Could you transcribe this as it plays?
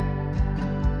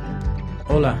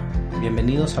Hola,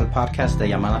 bienvenidos al podcast de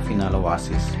Llamada Final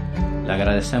Oasis. Le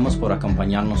agradecemos por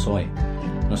acompañarnos hoy.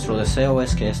 Nuestro deseo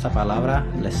es que esta palabra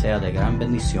le sea de gran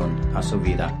bendición a su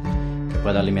vida, que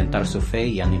pueda alimentar su fe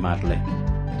y animarle.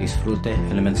 Disfrute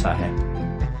el mensaje.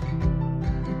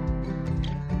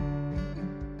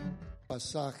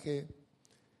 Pasaje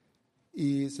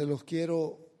y se los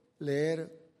quiero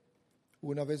leer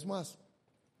una vez más.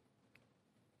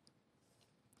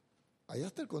 Allá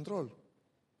está el control.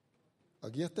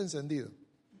 Aquí está encendido.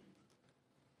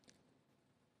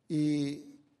 Y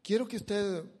quiero que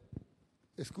usted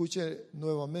escuche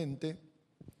nuevamente,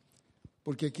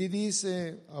 porque aquí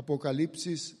dice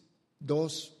Apocalipsis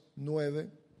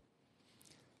 2:9,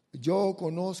 yo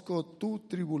conozco tu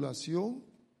tribulación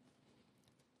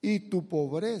y tu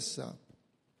pobreza,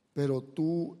 pero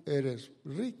tú eres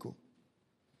rico.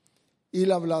 Y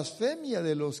la blasfemia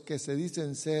de los que se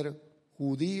dicen ser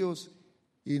judíos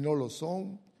y no lo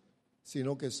son,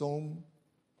 sino que son,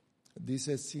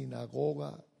 dice,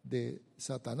 sinagoga de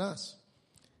Satanás.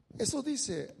 Eso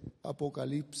dice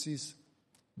Apocalipsis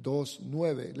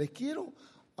 2:9. Les quiero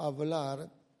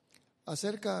hablar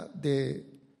acerca de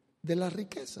las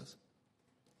riquezas.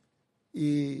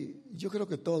 Y yo creo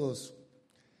que todos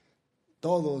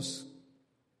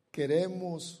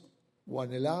queremos o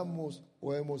anhelamos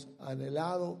o hemos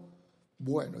anhelado.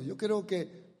 Bueno, yo creo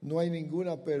que no hay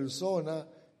ninguna persona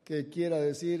que quiera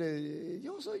decir,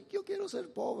 yo quiero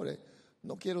ser pobre,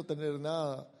 no quiero tener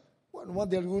nada. Bueno, más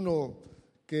de alguno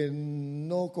que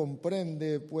no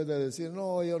comprende puede decir,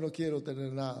 no, yo no quiero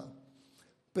tener nada.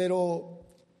 Pero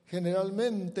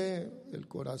generalmente el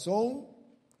corazón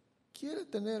quiere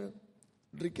tener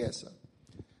riqueza.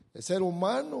 El ser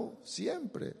humano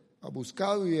siempre ha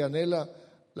buscado y anhela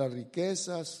las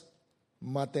riquezas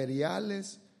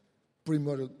materiales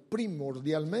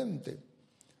primordialmente.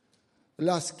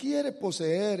 Las quiere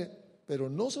poseer, pero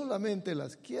no solamente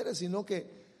las quiere, sino que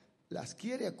las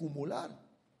quiere acumular.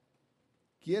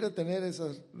 Quiere tener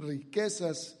esas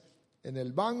riquezas en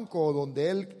el banco o donde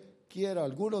él quiera.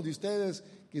 Algunos de ustedes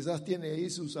quizás tienen ahí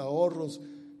sus ahorros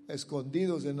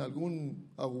escondidos en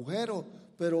algún agujero,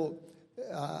 pero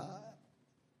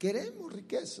queremos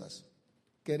riquezas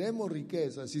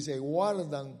y se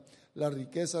guardan las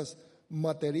riquezas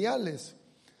materiales.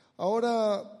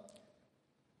 Ahora,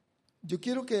 yo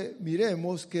quiero que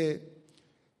miremos ¿qué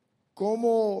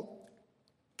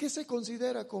se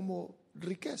considera como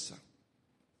riqueza?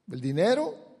 El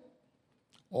dinero,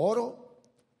 oro,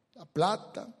 la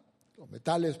plata, los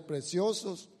metales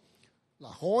preciosos,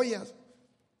 las joyas.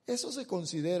 Eso se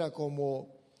considera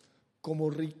como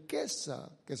riqueza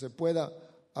que se pueda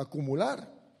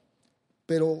acumular.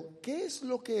 Pero, ¿qué es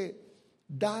lo que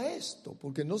da esto?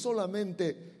 Porque no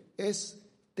solamente es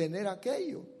tener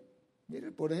aquello.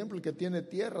 Mire, por ejemplo, el que tiene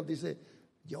tierra dice,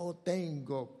 yo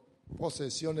tengo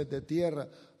posesiones de tierra.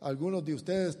 Algunos de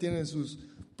ustedes tienen sus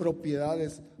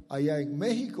propiedades allá en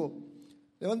México.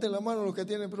 Levanten la mano los que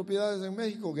tienen propiedades en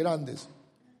México, grandes.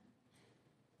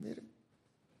 Mire,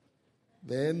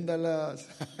 véndalas,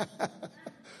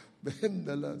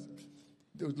 véndalas.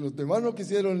 Los demás no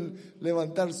quisieron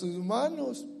levantar sus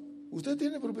manos. Usted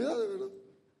tiene propiedades, ¿verdad?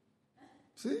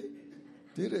 Sí,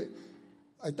 mire.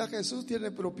 Ahí está Jesús, tiene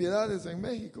propiedades en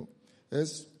México.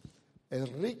 Es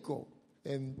rico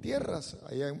en tierras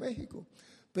allá en México.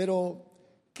 Pero,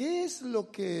 ¿qué es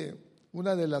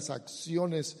una de las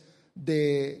acciones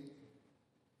de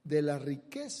las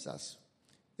riquezas?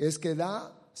 Es que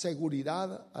da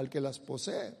seguridad al que las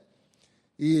posee.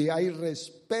 Y hay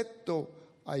respeto,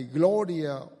 hay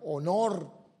gloria, honor.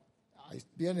 Ahí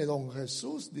viene don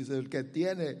Jesús, dice, el que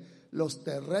tiene los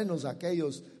terrenos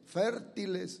aquellos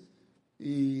fértiles.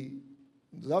 Y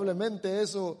indudablemente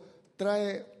eso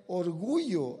trae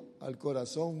orgullo al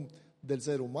corazón del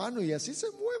ser humano y así se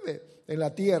mueve en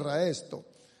la tierra esto.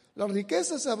 La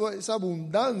riqueza es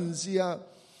abundancia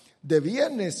de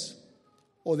bienes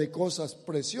o de cosas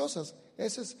preciosas.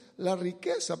 Esa es la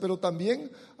riqueza, pero también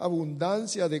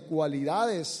abundancia de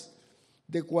cualidades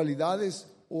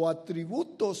o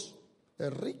atributos.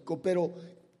 Es rico, pero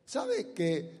 ¿sabe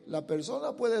que la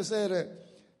persona puede ser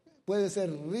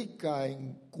rica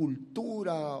en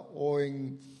cultura o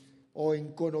en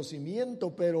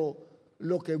conocimiento, pero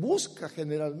lo que busca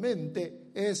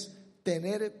generalmente es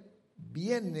tener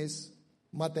bienes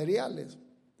materiales,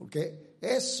 porque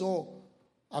eso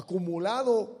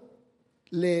acumulado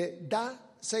le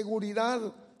da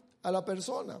seguridad a la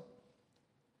persona.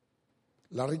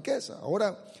 La riqueza.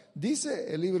 Ahora,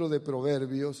 dice el libro de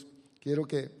Proverbios, quiero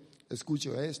que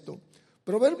escuche esto,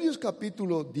 Proverbios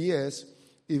capítulo 10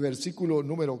 y versículo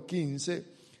número 15,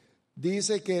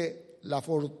 dice que la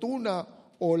fortuna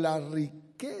o la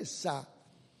riqueza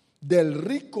del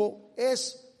rico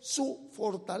es su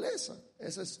fortaleza.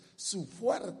 Ese es su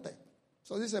fuerte.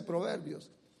 Eso dice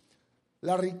Proverbios.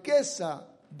 La riqueza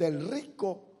del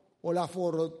rico o la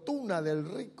fortuna del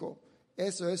rico,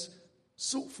 eso es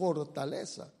su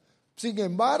fortaleza. Sin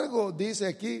embargo, dice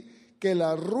aquí que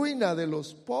la ruina de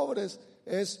los pobres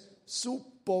es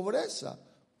su pobreza.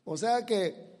 O sea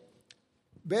que,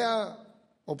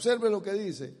 observe lo que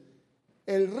dice.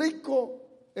 El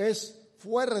rico es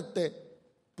fuerte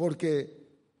porque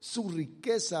su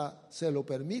riqueza se lo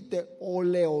permite o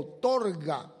le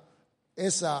otorga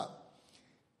esa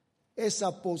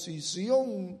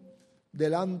posición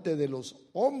delante de los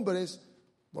hombres,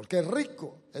 porque es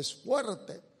rico, es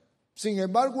fuerte. Sin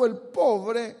embargo, el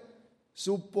pobre,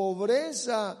 su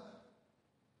pobreza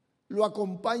lo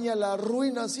acompaña a la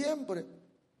ruina siempre.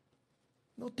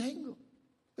 No tengo,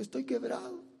 estoy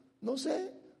quebrado, no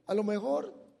sé, a lo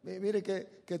mejor, mire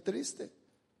qué triste.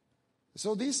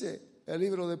 Eso dice el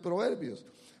libro de Proverbios.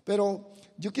 Pero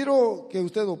yo quiero que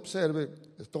usted observe,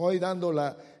 estoy dando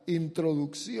la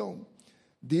introducción.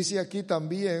 Dice aquí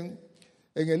también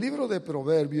en el libro de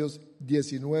Proverbios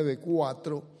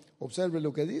 19:4, observe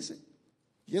lo que dice.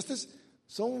 Y estas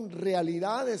son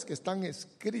realidades que están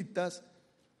escritas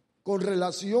con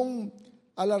relación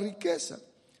a la riqueza.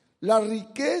 La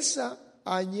riqueza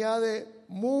añade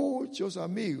muchos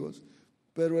amigos,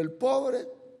 pero el pobre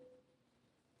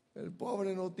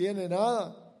no tiene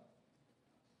nada.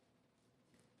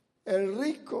 El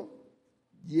rico,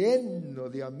 lleno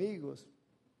de amigos.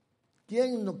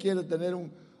 ¿Quién no quiere tener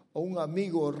un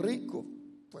amigo rico?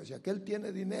 Pues si aquel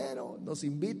tiene dinero, nos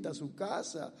invita a su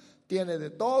casa, tiene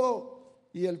de todo.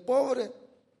 Y el pobre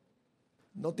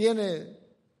no tiene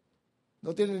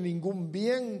ningún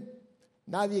bien.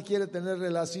 Nadie quiere tener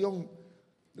relación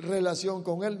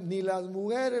con él, ni las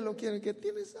mujeres lo quieren. Que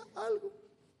tienes algo,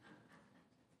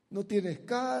 no tienes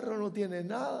carro, no tienes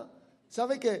nada.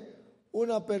 ¿Sabe que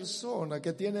una persona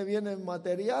que tiene bienes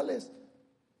materiales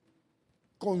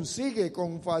consigue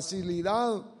con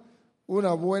facilidad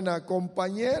una buena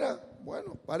compañera?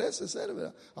 Bueno, parece ser,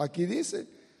 ¿verdad? Aquí dice,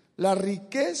 la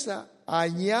riqueza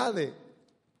añade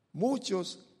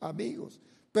muchos amigos,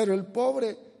 pero el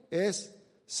pobre es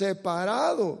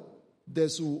separado de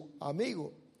su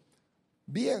amigo.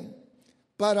 Bien,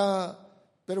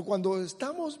 pero cuando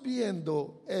estamos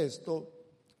viendo esto,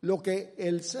 lo que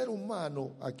el ser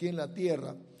humano aquí en la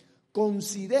tierra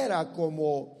considera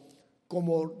como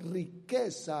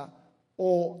riqueza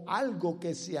o algo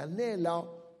que se anhela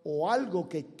o algo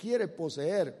que quiere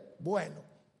poseer. Bueno,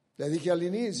 le dije al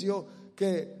inicio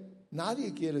que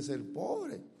nadie quiere ser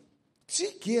pobre.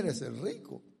 Sí quiere ser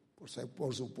rico,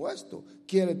 por supuesto,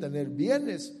 quiere tener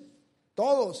bienes,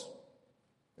 todos.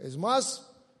 Es más,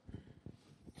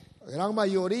 la gran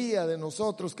mayoría de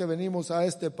nosotros que venimos a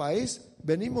este país,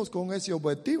 venimos con ese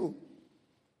objetivo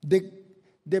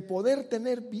de poder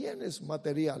tener bienes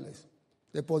materiales,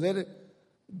 de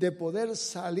poder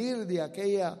salir de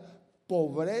aquella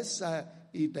pobreza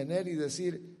y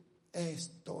decir,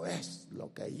 esto es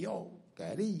lo que yo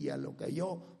quería, lo que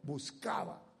yo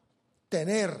buscaba,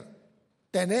 tener.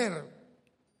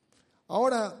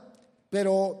 Ahora,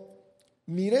 pero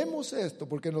miremos esto,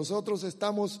 porque nosotros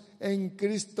estamos en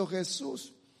Cristo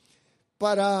Jesús.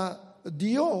 Para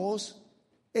Dios,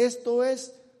 esto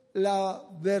es la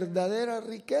verdadera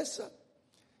riqueza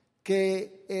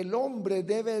que el hombre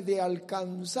debe de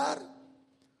alcanzar.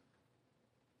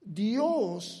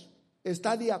 Dios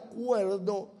está de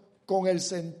acuerdo con el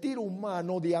sentir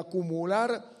humano de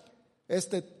acumular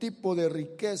este tipo de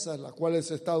riquezas, las cuales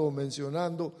he estado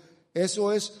mencionando.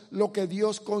 Eso es lo que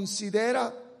Dios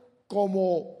considera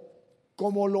como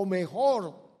lo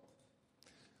mejor.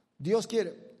 Dios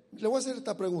quiere, le voy a hacer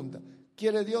esta pregunta: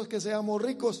 ¿quiere Dios que seamos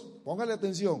ricos? Póngale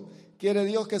atención. ¿Quiere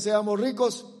Dios que seamos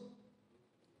ricos?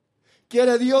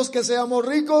 ¿Quiere Dios que seamos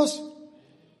ricos?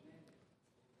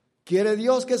 ¿Quiere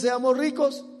Dios que seamos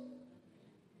ricos?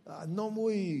 No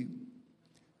muy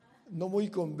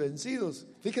convencidos.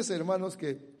 Fíjese, hermanos,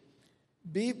 que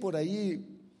vi por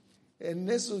ahí en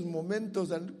esos momentos,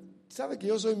 sabe que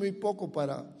yo soy muy poco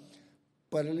para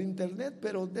el internet,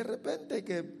 pero de repente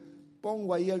que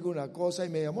pongo ahí alguna cosa y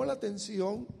me llamó la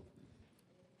atención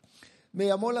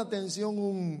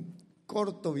un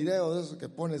corto video de esos que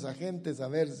pones a gente a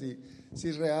ver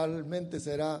si realmente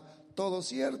será todo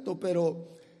cierto, pero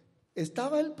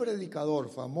estaba el predicador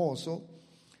famoso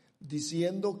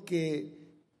diciendo que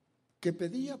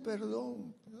pedía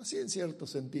perdón, así en cierto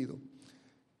sentido,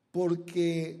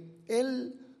 porque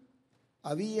él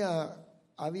había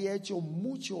hecho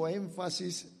mucho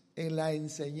énfasis en la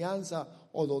enseñanza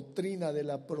o doctrina de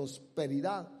la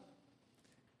prosperidad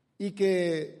y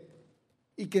que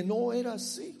y que no era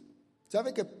así.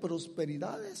 ¿Sabe que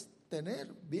prosperidad es tener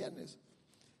bienes?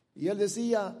 Y él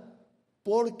decía,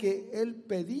 porque él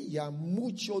pedía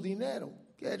mucho dinero.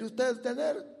 ¿Quiere usted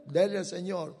tener? Dele al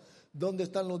Señor. ¿Dónde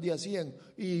están los días 100?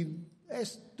 Y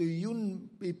esto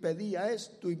y pedía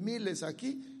esto y miles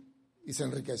aquí. Y se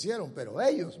enriquecieron, pero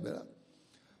ellos, ¿verdad?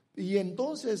 Y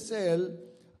entonces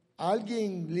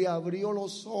alguien le abrió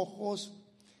los ojos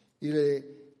y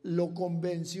lo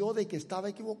convenció de que estaba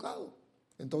equivocado.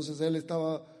 Entonces él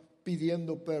estaba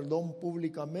pidiendo perdón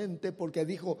públicamente porque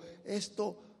dijo,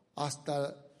 esto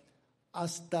hasta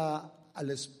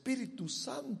al Espíritu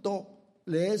Santo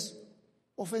le es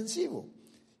ofensivo.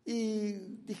 Y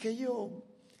dije yo,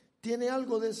 tiene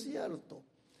algo de cierto,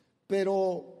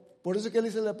 pero por eso es que él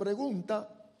hice la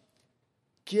pregunta,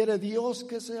 ¿quiere Dios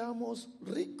que seamos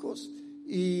ricos?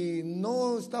 Y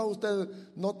no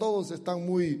todos están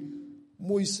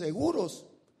muy seguros,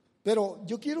 pero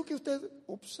yo quiero que usted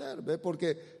observe,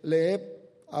 porque le he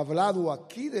hablado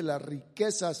aquí de las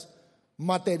riquezas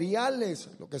materiales,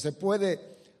 lo que se puede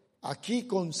aquí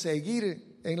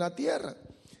conseguir en la tierra,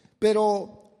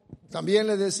 pero también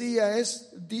le decía, es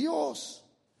Dios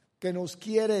que nos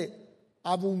quiere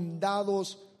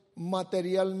abundados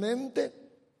materialmente,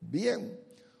 bien,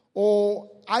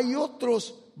 o hay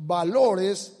otros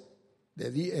valores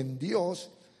en Dios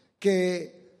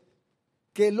que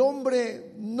el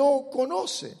hombre no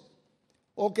conoce,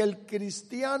 o que el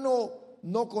cristiano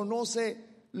no conoce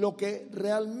lo que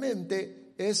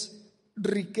realmente es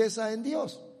riqueza en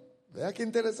Dios. Vea qué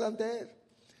interesante es.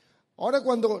 Ahora,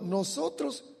 cuando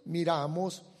nosotros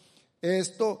miramos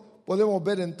esto, podemos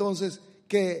ver entonces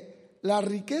que la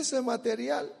riqueza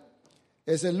material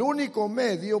es el único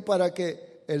medio para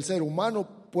que el ser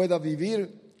humano pueda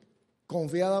vivir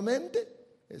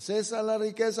confiadamente. ¿Es esa la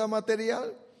riqueza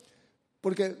material?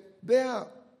 Porque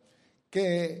vea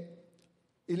que,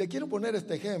 y le quiero poner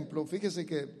este ejemplo, fíjese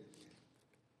que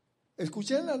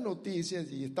escuché en las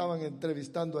noticias y estaban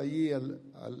entrevistando allí a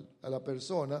la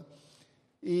persona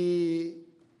y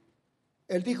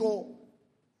él dijo,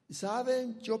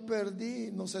 ¿saben? Yo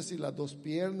perdí, no sé si las 2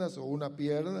 piernas o una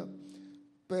pierna,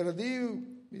 perdí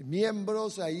mis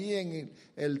miembros ahí en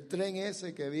el tren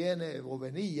ese que viene o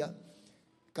venía,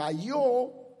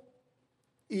 cayó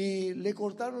y le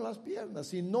cortaron las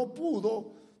piernas y no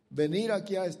pudo venir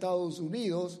aquí a Estados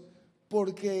Unidos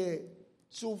porque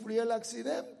sufrió el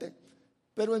accidente.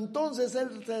 Pero entonces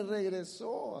él se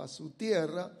regresó a su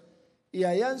tierra y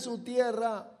allá en su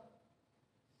tierra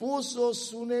puso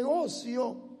su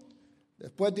negocio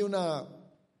después de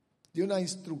una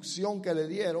instrucción que le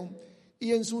dieron,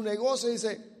 y en su negocio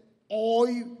dice,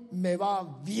 hoy me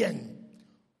va bien,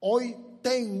 hoy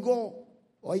tengo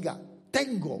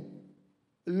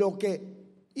lo que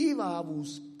iba a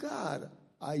buscar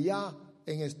allá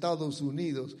en Estados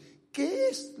Unidos. ¿Qué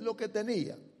es lo que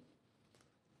tenía?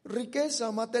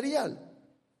 Riqueza material.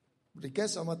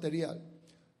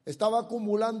 Estaba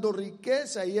acumulando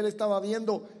riqueza y él estaba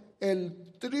viendo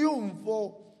el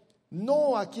triunfo,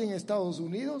 no aquí en Estados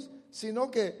Unidos, sino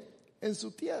que en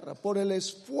su tierra, por el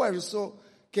esfuerzo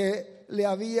que le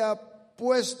había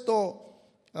puesto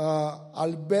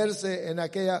al verse en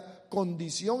aquella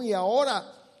condición, y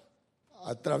ahora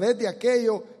a través de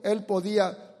aquello él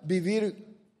podía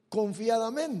vivir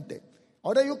confiadamente.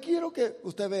 Ahora yo quiero que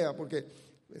usted vea, porque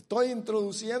estoy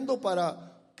introduciendo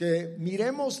para que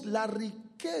miremos la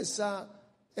riqueza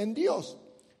en Dios.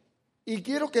 Y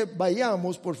quiero que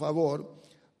vayamos, por favor,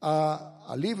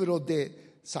 al libro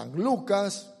de San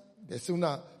Lucas. Es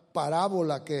una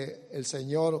parábola que el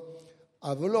Señor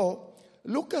habló.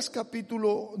 Lucas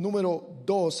capítulo número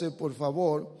 12, por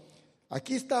favor.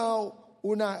 Aquí está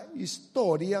una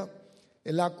historia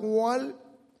en la cual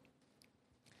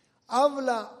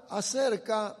habla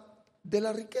acerca de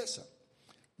la riqueza.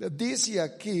 Dice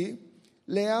aquí,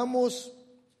 leamos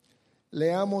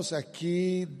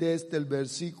aquí desde el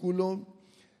versículo,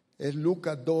 es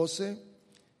Lucas 12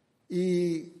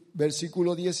 y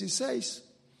versículo 16.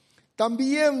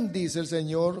 También, dice el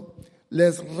Señor,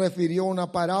 les refirió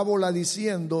una parábola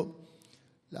diciendo,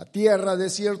 la tierra de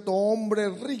cierto hombre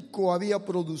rico había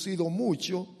producido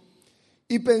mucho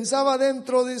y pensaba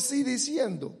dentro de sí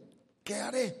diciendo, ¿qué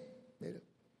haré? Mira,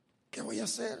 ¿qué voy a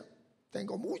hacer?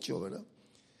 Tengo mucho, ¿verdad?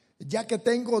 Ya que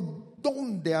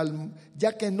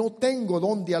no tengo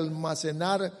dónde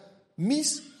almacenar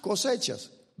mis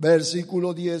cosechas.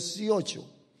 Versículo 18.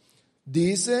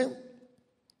 Dice,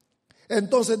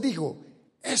 entonces dijo,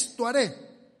 esto haré.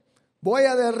 Voy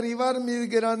a derribar mis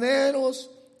graneros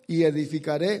y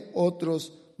edificaré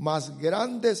otros más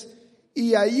grandes,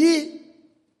 y allí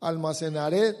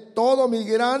almacenaré todo mi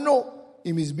grano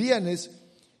y mis bienes,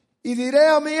 Y diré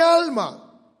a mi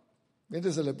alma,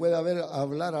 mire, se le puede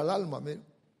hablar al alma, mire.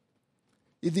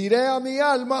 Y diré a mi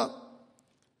alma,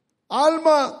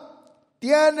 alma,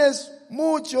 tienes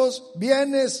muchos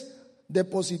bienes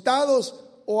depositados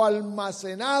o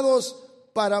almacenados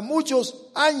para muchos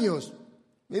años.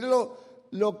 Mire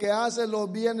lo que hacen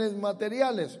los bienes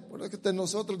materiales. Por eso que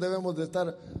nosotros debemos de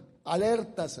estar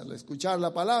alertas al escuchar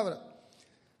la palabra.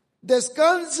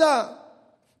 Descansa.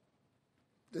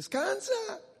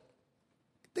 Descansa.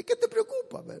 ¿De qué te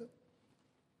preocupa?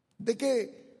 ¿De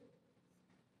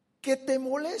qué te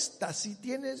molesta si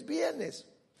tienes bienes?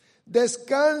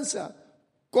 Descansa,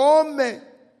 come,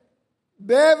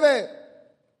 bebe,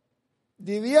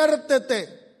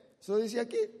 diviértete. Eso dice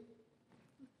aquí.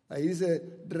 Ahí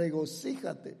dice,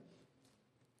 regocíjate.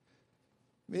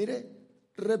 Mire,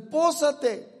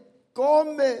 repósate,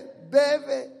 come,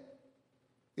 bebe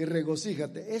y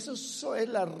regocíjate. Eso es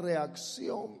la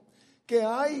reacción que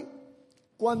hay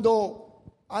cuando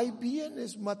hay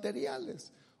bienes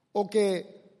materiales o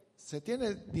que se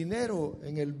tiene dinero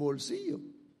en el bolsillo.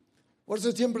 Por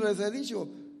eso siempre les he dicho,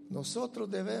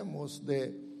 nosotros debemos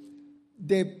de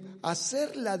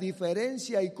hacer la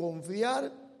diferencia y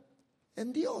confiar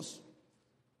en Dios.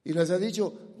 Y les he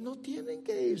dicho, no tienen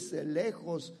que irse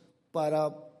lejos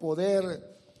para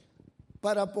poder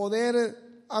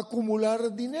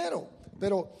acumular dinero.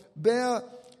 Pero vea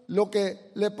lo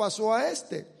que le pasó a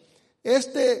este.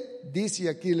 Este, dice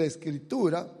aquí la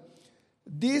escritura,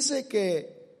 dice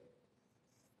que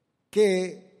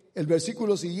el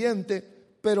versículo siguiente,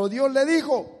 pero Dios le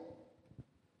dijo,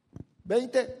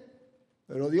 20,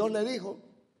 pero Dios le dijo,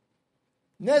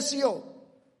 necio.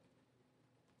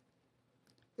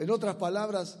 En otras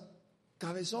palabras,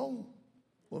 cabezón.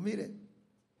 Pues mire,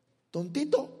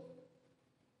 tontito.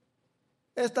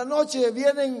 Esta noche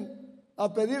vienen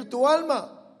a pedir tu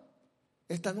alma.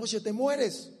 Esta noche te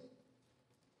mueres.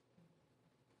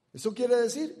 Eso quiere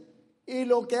decir, y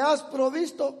lo que has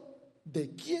provisto,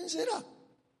 ¿de quién será?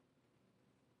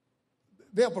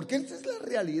 Vea, porque esta es la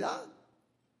realidad.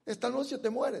 Esta noche te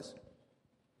mueres.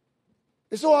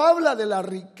 Eso habla de las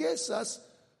riquezas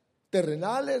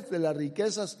terrenales, de las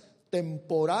riquezas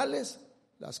temporales,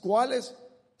 las cuales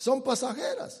son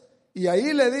pasajeras. Y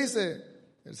ahí le dice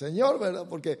el Señor, ¿verdad?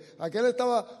 Porque aquel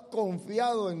estaba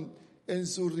confiado en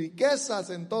sus riquezas,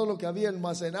 en todo lo que había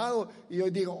almacenado. Y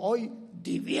hoy digo, hoy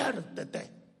diviértete.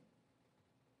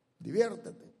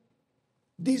 Diviértete.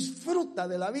 Disfruta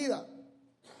de la vida.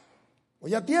 O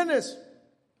ya tienes.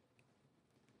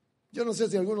 Yo no sé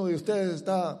si alguno de ustedes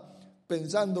está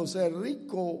pensando ser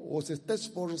rico o se está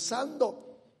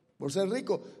esforzando por ser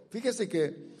rico. Fíjese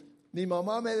que mi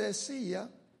mamá me decía,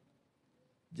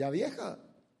 ya vieja,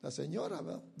 la señora,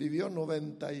 ¿verdad? Vivió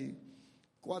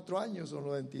 94 años o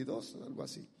 92, algo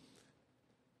así.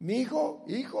 Mi hijo,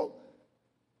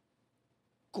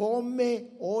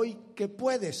 come hoy que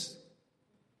puedes.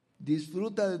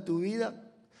 Disfruta de tu vida.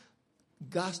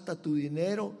 Gasta tu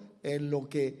dinero en lo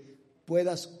que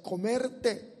puedas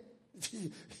comerte.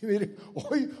 Y mire,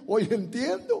 hoy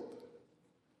entiendo.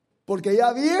 Porque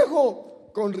ya viejo,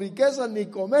 con riqueza ni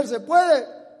comer se puede.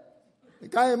 Me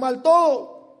cae mal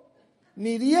todo.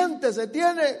 Ni dientes se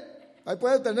tiene. Ahí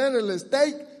puede tener el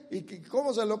steak. ¿Y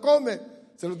cómo se lo come?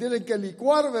 Se lo tienen que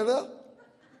licuar, ¿verdad?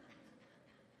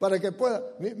 Para que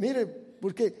pueda. Mire,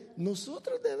 porque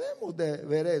nosotros debemos de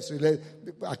ver eso.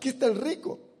 Aquí está el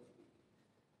rico.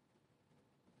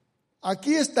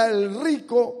 Aquí está el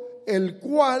rico, el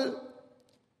cual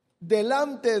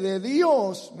delante de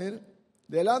Dios, mire,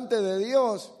 delante de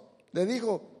Dios le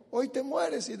dijo, hoy te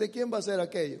mueres, ¿y de quién va a ser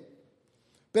aquello?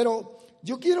 Pero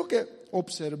yo quiero que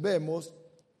observemos,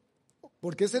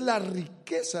 porque esa es la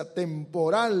riqueza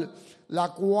temporal,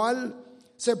 la cual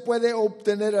se puede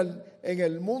obtener en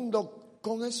el mundo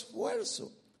con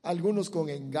esfuerzo, algunos con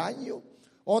engaño,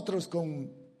 otros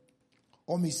con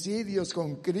homicidios,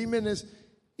 con crímenes,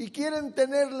 y quieren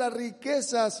tener las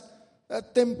riquezas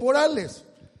temporales.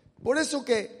 Por eso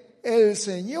que el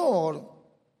Señor,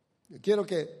 quiero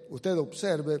que usted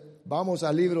observe, vamos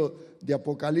al libro de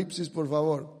Apocalipsis, por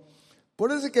favor.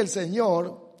 Por eso que el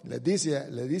Señor le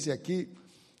dice aquí,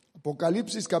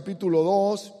 Apocalipsis capítulo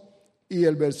 2 y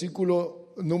el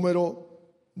versículo número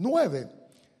 9.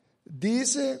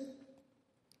 Dice,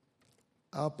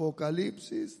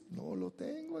 Apocalipsis, no lo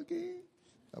tengo aquí,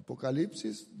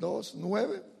 Apocalipsis 2,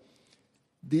 9,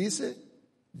 dice,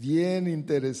 bien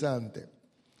interesante.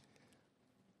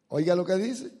 Oiga lo que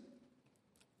dice.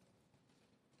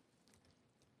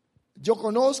 Yo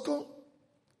conozco,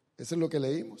 eso es lo que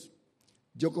leímos,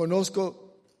 yo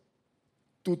conozco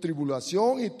tu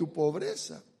tribulación y tu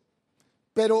pobreza,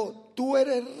 pero tú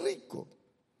eres rico.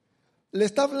 le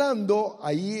está hablando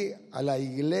ahí a la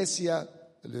iglesia,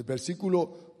 el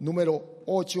versículo número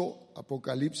 8,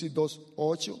 Apocalipsis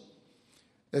 2:8.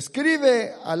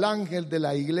 Escribe al ángel de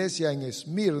la iglesia en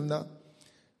Esmirna,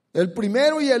 el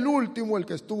primero y el último, el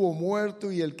que estuvo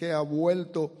muerto y el que ha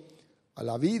vuelto a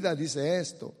la vida, dice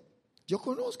esto: yo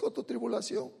conozco tu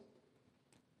tribulación,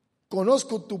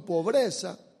 conozco tu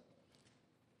pobreza,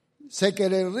 sé que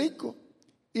eres rico,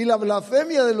 y la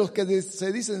blasfemia de los que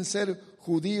se dicen ser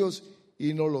judíos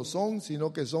y no lo son,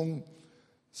 sino que son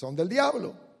del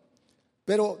diablo.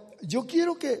 Pero yo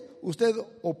quiero que usted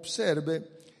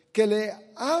observe que le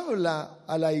habla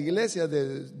a la iglesia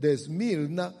de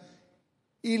Esmirna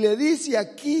y le dice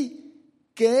aquí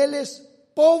que él es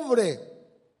pobre.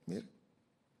 Mire,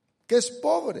 que es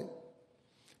pobre,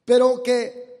 pero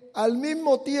que al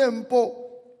mismo tiempo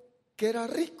que era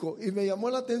rico. Y me llamó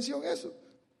la atención eso.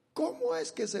 ¿Cómo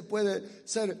es que se puede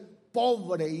ser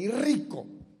pobre y rico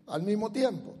al mismo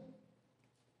tiempo?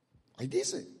 Ahí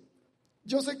dice: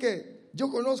 yo sé que yo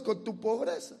conozco tu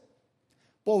pobreza.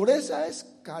 Pobreza es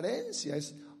carencia,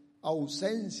 es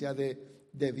ausencia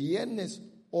de bienes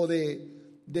o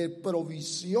de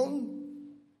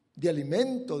provisión de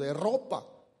alimento, de ropa.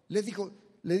 Le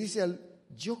dice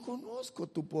yo conozco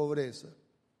tu pobreza.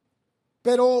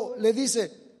 Pero le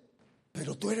dice: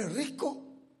 pero tú eres rico.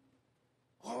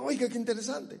 Oiga, qué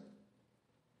interesante.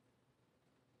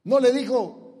 No le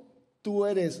dijo: tú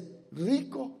eres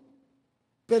rico,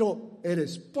 pero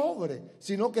eres pobre,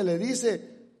 sino que le dice: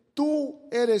 tú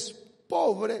eres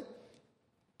pobre,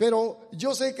 pero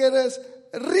yo sé que eres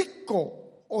rico.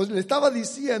 O le estaba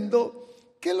diciendo,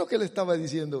 ¿qué es lo que le estaba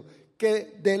diciendo?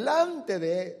 Que delante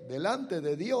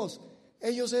de Dios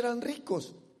ellos eran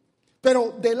ricos,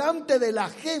 pero delante de la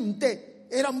gente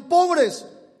eran pobres.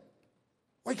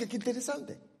 Oiga, qué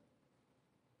interesante.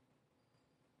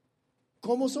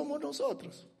 ¿Cómo somos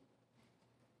nosotros?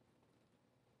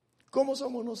 ¿Cómo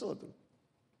somos nosotros?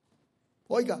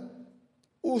 Oiga,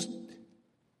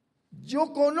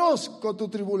 yo conozco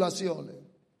tus tribulaciones.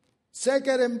 Sé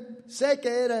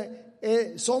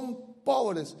que son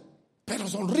pobres, pero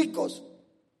son ricos.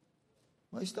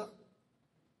 Ahí está.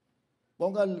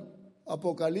 Ponga el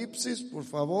Apocalipsis, por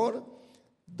favor.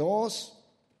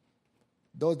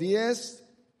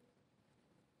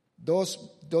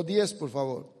 2:10, por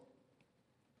favor.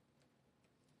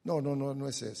 No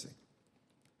es ese.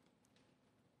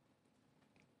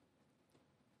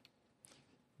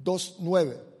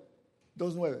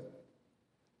 2:9.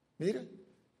 Mire,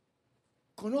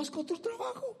 conozco tu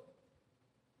trabajo,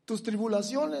 tus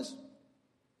tribulaciones,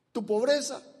 tu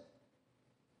pobreza,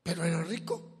 pero eres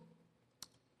rico.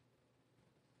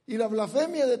 Y la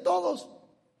blasfemia de todos,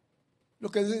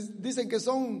 los que dicen que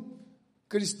son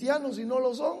cristianos y no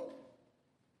lo son,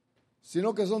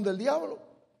 sino que son del diablo.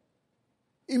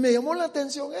 Y me llamó la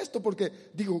atención esto, porque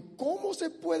digo, ¿cómo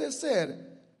se puede ser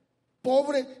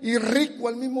pobre y rico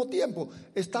al mismo tiempo?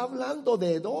 Está hablando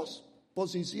de dos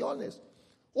posiciones,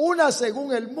 una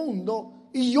según el mundo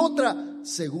y otra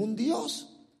según Dios,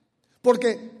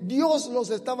 porque Dios los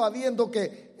estaba viendo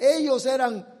que ellos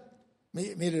eran,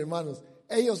 mire hermanos,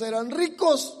 ellos eran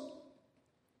ricos,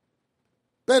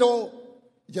 pero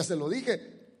ya se lo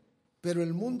dije, pero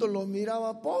el mundo los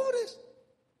miraba pobres.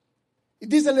 Y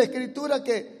dice la Escritura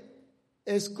que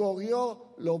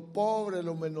escogió lo pobre,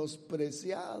 lo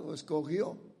menospreciado,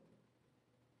 escogió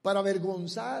para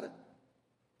avergonzar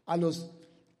a los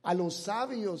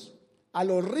sabios, a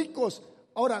los ricos.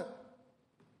 Ahora,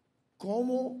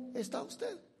 ¿cómo está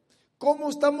usted?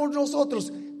 ¿Cómo estamos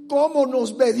nosotros? ¿Cómo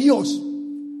nos ve Dios?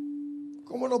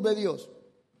 ¿Cómo nos ve Dios?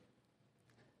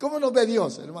 ¿Cómo nos ve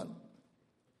Dios, hermano?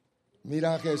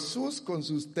 Mira a Jesús con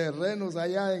sus terrenos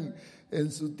allá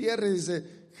en su tierra y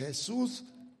dice: Jesús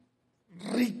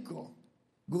rico.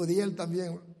 Gudiel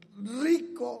también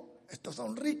rico. Estos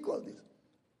son ricos, dice.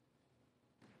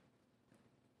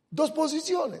 Dos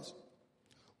posiciones,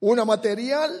 una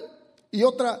material y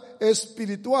otra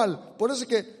espiritual. Por eso es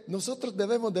que nosotros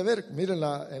debemos de ver, miren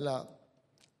en la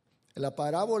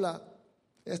parábola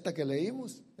esta que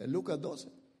leímos en Lucas 12.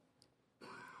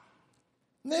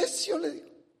 Necio, le digo.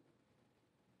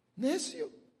 Necio.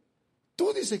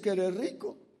 Tú dices que eres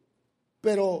rico,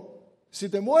 pero si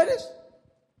te mueres.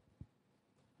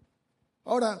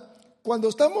 Ahora, cuando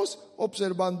estamos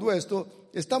observando esto,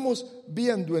 estamos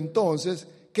viendo entonces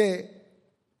que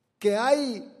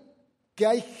hay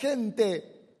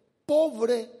gente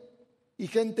pobre y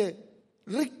gente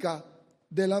rica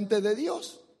delante de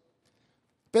Dios.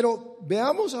 Pero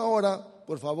veamos ahora,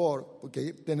 por favor,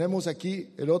 porque tenemos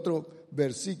aquí el otro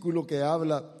versículo que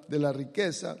habla de la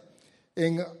riqueza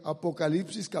en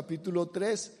Apocalipsis capítulo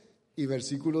 3 y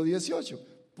versículo 18.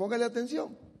 póngale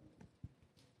atención.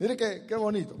 Mire qué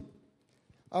bonito.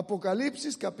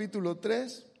 Apocalipsis capítulo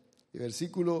 3 y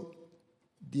versículo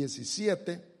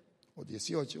 17 o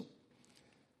 18.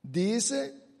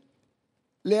 Dice,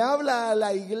 le habla a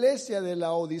la iglesia de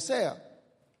la Odisea.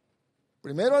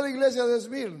 Primero a la iglesia de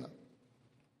Esmirna,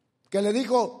 que le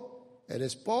dijo,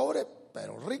 eres pobre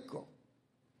pero rico.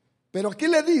 Pero aquí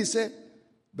le dice,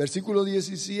 versículo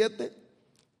 17,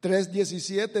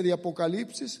 3:17 de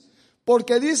Apocalipsis,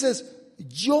 porque dices,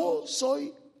 yo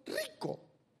soy rico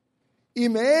y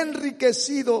me he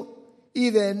enriquecido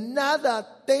y de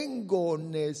nada tengo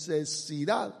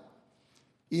necesidad.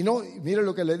 Y no, mire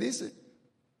lo que le dice,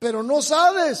 pero no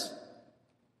sabes.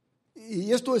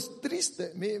 Y esto es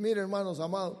triste, mire hermanos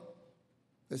amados,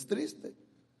 es triste.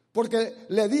 Porque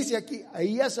le dice aquí,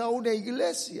 ahí es a una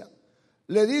iglesia,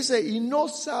 le dice, y no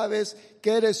sabes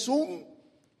que eres un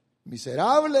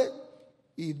miserable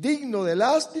y digno de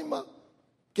lástima,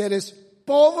 que eres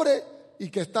pobre y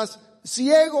que estás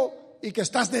ciego y que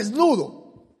estás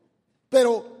desnudo.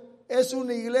 Pero es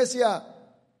una iglesia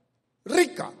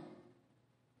rica,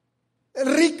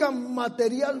 rica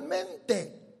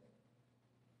materialmente.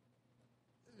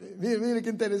 Mire qué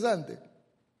interesante.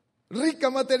 Rica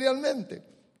materialmente.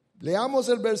 Leamos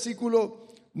el versículo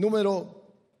número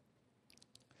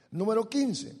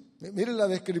 15. Mire la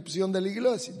descripción de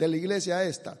la iglesia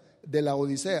esta, de la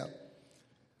Odisea.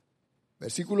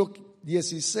 Versículo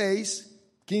 16,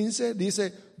 15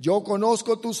 dice, yo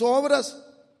conozco tus obras,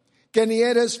 que ni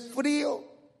eres frío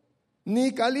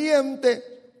ni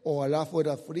caliente. Ojalá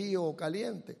fuera frío o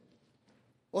caliente.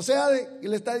 O sea,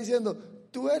 le está diciendo,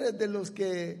 tú eres de los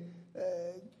que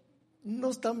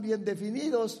no están bien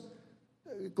definidos,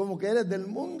 como que eres del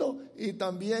mundo y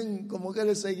también como que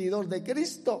eres seguidor de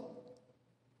Cristo.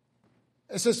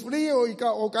 Eso es frío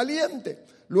o caliente.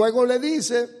 Luego le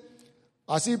dice,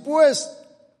 así puesto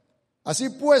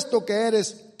que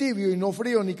eres tibio y no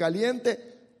frío ni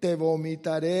caliente, te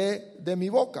vomitaré de mi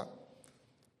boca.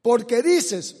 Porque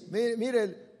dices,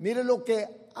 mire lo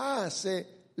que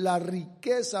hace la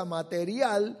riqueza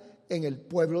material en el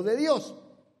pueblo de Dios.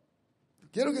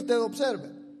 Quiero que usted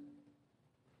observe.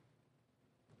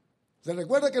 ¿Se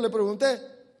recuerda que le pregunté?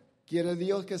 ¿Quiere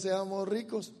Dios que seamos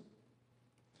ricos?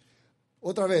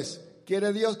 Otra vez,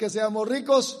 ¿quiere Dios que seamos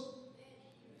ricos?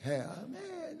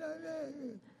 Amén,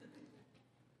 amén.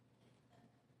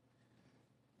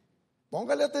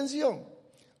 Póngale atención.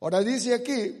 Ahora dice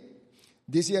aquí,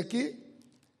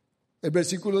 el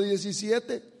versículo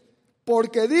 17,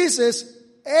 porque dices,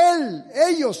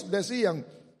 ellos decían,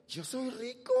 yo soy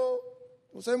rico,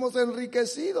 nos hemos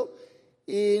enriquecido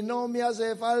y no me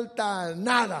hace falta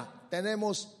nada,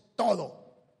 tenemos todo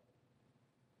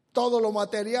lo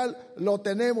material lo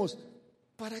tenemos.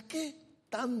 ¿Para qué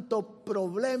tanto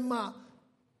problema?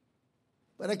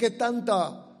 ¿Para qué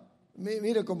tanta,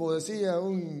 mire como decía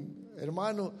un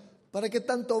hermano, ¿para qué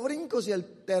tanto brinco si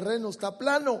el terreno está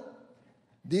plano?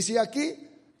 Dice aquí,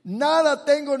 nada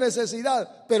tengo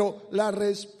necesidad, pero la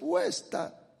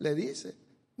respuesta le dice,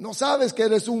 no sabes que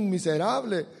eres un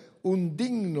miserable, un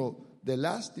digno de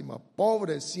lástima,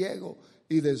 pobre, ciego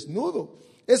y desnudo.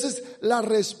 Esa es la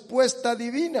respuesta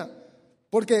divina,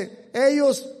 porque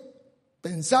ellos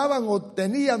pensaban o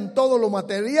tenían todo lo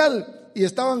material y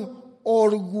estaban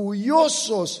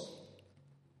orgullosos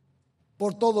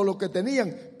por todo lo que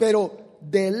tenían, pero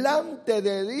delante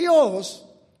de Dios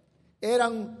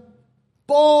eran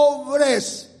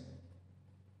pobres.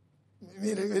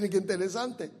 Mire qué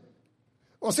interesante.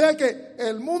 O sea que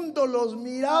el mundo los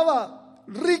miraba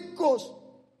ricos,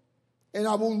 en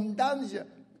abundancia,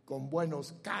 con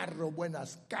buenos carros,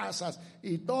 buenas casas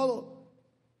y todo.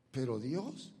 Pero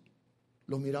Dios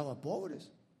los miraba pobres,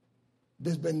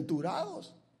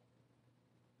 desventurados.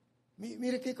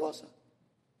 Mire qué cosa.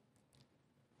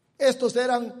 Estos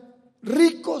eran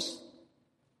ricos,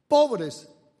 pobres.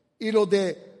 Y los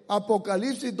de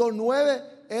Apocalipsis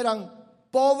 2:9 eran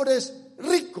pobres,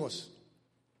 ricos.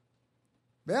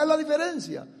 Vean la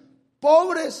diferencia.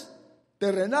 Pobres,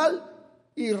 terrenal,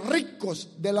 y ricos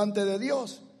delante de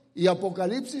Dios. Y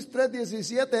Apocalipsis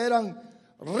 3:17 eran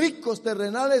ricos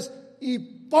terrenales y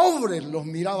pobres los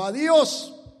miraba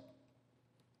Dios.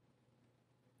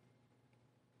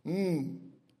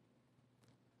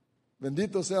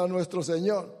 Bendito sea nuestro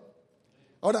Señor.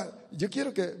 Ahora, yo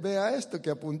quiero que vea esto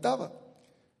que apuntaba.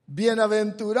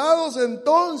 Bienaventurados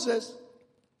entonces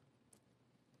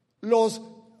los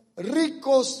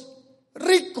ricos,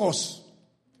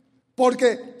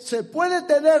 porque se puede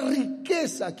tener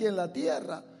riqueza aquí en la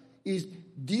tierra y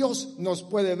Dios nos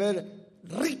puede ver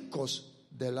ricos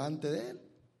delante de Él.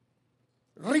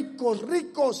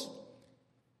 Ricos.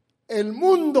 El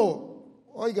mundo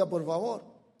Oiga, por favor,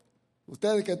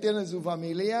 ustedes que tienen sus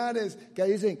familiares que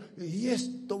dicen, y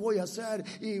esto voy a hacer,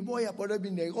 y voy a poner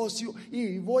mi negocio,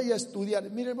 y voy a estudiar.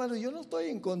 Mire, hermano, yo no estoy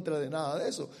en contra de nada de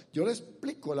eso. Yo le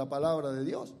explico la palabra de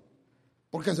Dios.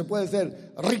 Porque se puede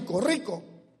ser rico, rico.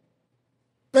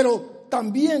 Pero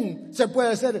también se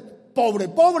puede ser pobre,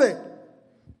 pobre.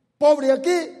 Pobre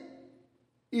aquí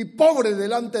y pobre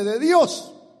delante de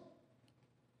Dios.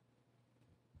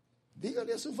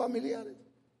 Dígale a sus familiares,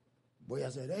 voy a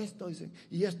hacer esto, dicen,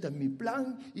 y este es mi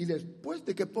plan, y después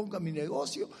de que ponga mi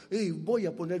negocio, y voy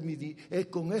a poner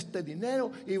con este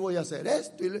dinero, y voy a hacer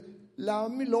esto, y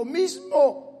lo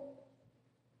mismo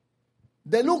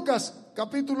de Lucas,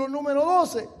 capítulo número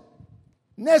 12,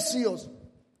 necios,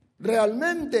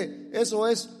 realmente eso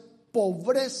es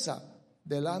pobreza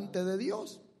delante de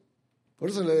Dios. Por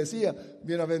eso le decía,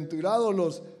 bienaventurados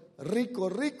los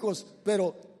ricos, ricos,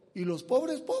 pero ¿y los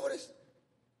pobres, pobres?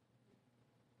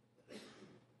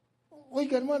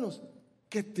 Oiga, hermanos,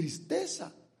 qué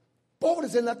tristeza.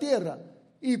 Pobres en la tierra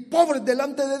y pobres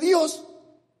delante de Dios.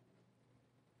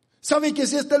 ¿Sabe que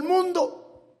así está el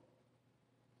mundo?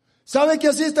 ¿Sabe que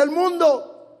así está el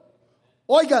mundo?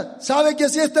 Oiga, ¿sabe que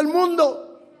así está el mundo?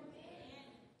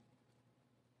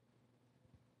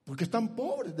 Porque están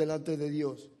pobres delante de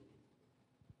Dios.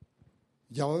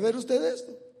 Ya va a ver usted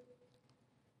esto.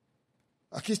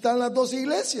 Aquí están las dos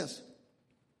iglesias.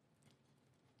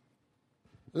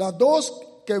 Las dos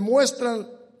que muestran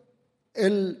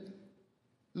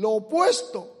lo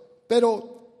opuesto.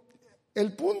 Pero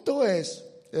el punto es,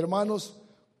 hermanos,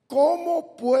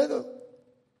 ¿cómo puedo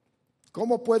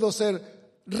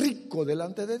ser rico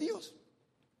delante de Dios?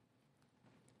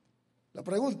 La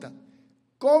pregunta,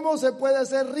 ¿cómo se puede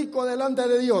ser rico delante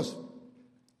de Dios?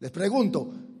 Les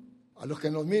pregunto a los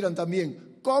que nos miran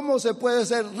también, ¿cómo se puede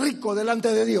ser rico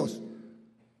delante de Dios?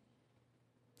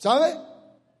 ¿Sabe?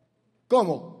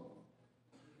 ¿Cómo?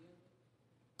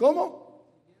 ¿Cómo?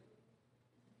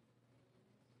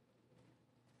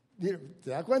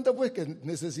 ¿Te das cuenta pues que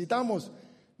necesitamos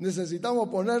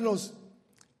ponernos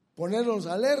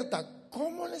alerta?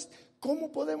 ¿Cómo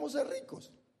podemos ser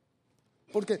ricos?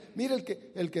 Porque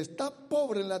mire, el que está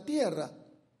pobre en la tierra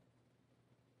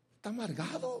está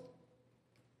amargado,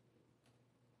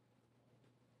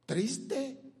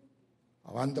 triste,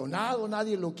 abandonado,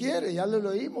 nadie lo quiere, ya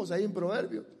lo leímos ahí en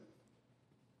Proverbios.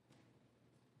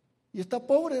 Y está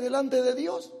pobre delante de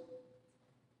Dios.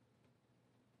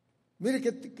 Mire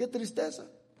qué tristeza.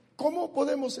 ¿Cómo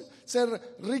podemos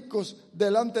ser ricos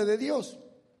delante de Dios?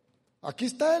 Aquí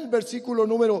está el versículo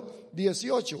número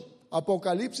 18,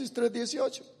 Apocalipsis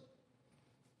 3:18.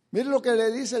 Mire lo que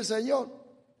le dice el Señor.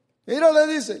 Mira,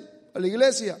 le dice a la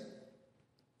iglesia.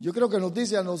 Yo creo que nos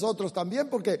dice a nosotros también,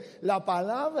 porque la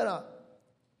palabra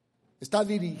está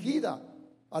dirigida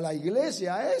a la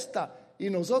iglesia, a esta, y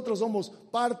nosotros somos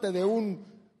parte de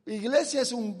iglesia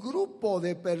es un grupo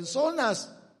de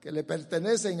personas que le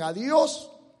pertenecen a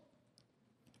Dios.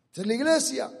 Es la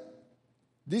iglesia.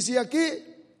 Dice aquí,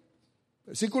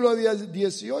 versículo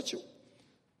 18,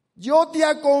 yo te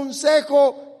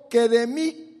aconsejo que de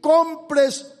mí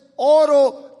compres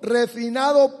oro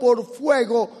refinado por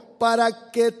fuego, para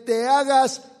que te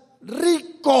hagas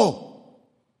rico.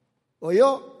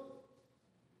 ¿Oyó?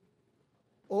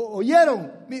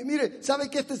 ¿Oyeron? Mire, ¿sabe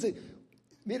qué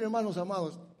mire, hermanos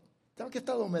amados, ¿sabe que he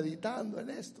estado meditando en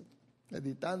esto?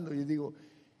 Meditando y digo,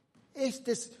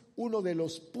 este es uno de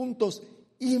los puntos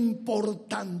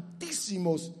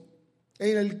importantísimos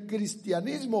en el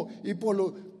cristianismo y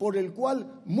por el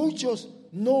cual muchos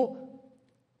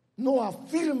no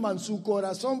afirman su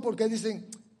corazón porque dicen,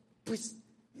 pues,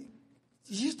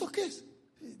 ¿y esto qué es?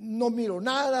 No miro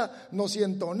nada, no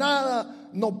siento nada,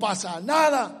 no pasa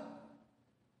nada.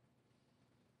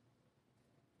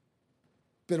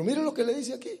 Pero mire lo que le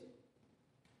dice aquí.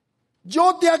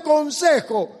 Yo te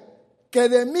aconsejo que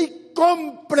de mí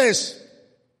compres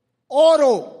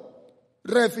oro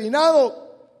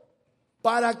refinado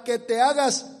para que te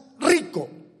hagas rico.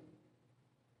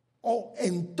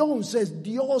 Entonces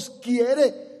Dios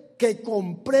quiere que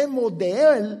compremos de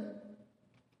Él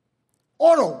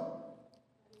oro,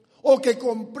 o que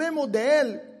compremos de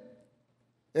Él,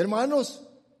 hermanos,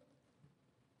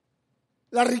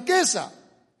 la riqueza,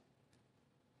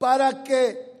 para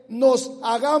que nos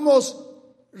hagamos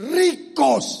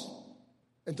ricos.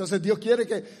 Entonces Dios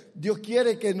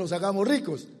quiere que nos hagamos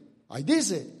ricos. Ahí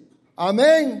dice,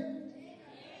 amén.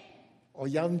 O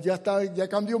ya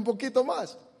cambió un poquito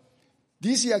más.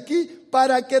 Dice aquí,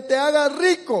 para que te hagas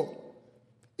rico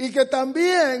y que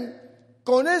también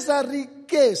con esa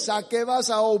riqueza que vas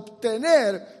a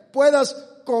obtener puedas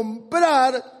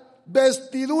comprar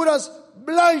vestiduras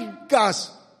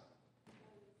blancas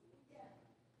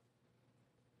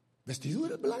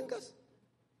Vestiduras blancas.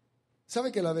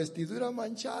 ¿Sabe que la vestidura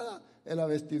manchada es la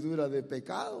vestidura de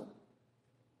pecado?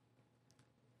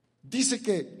 Dice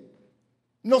que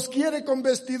nos quiere con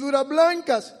vestiduras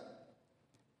blancas.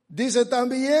 Dice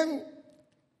también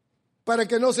para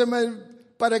que no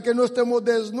estemos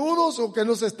desnudos o que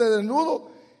no se esté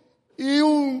desnudo, y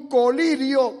un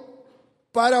colirio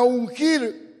para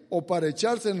ungir o para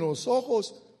echarse en los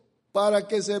ojos para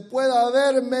que se pueda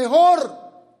ver mejor.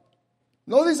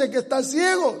 No dice que están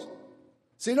ciegos,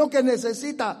 sino que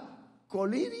necesita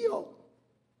colirio,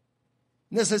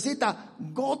 necesita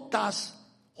gotas.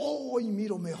 Hoy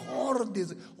miro mejor,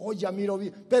 dice, hoy ya miro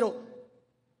bien. Pero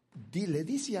le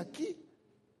dice aquí,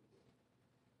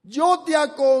 yo te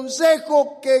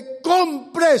aconsejo que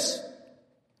compres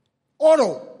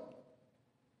oro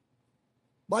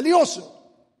valioso.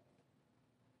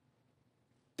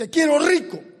 Te quiero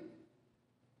rico.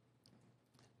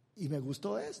 Y me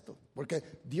gustó esto,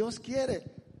 porque Dios quiere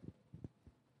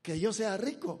que yo sea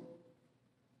rico.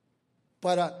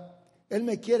 Él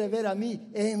me quiere ver a mí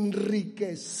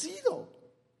enriquecido.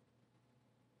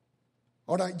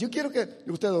 Ahora, yo quiero que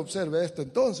usted observe esto.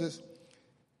 Entonces,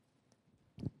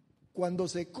 cuando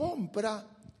se compra,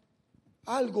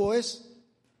 algo es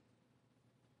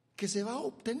que se va a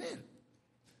obtener.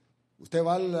 Usted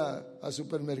va al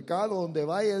supermercado, donde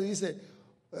vaya, y dice,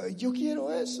 yo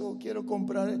quiero eso, quiero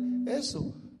comprar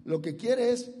eso. Lo que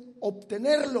quiere es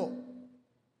obtenerlo.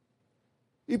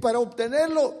 Y para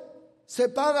obtenerlo se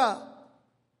paga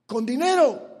con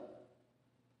dinero,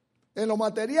 en lo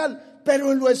material,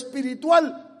 pero en lo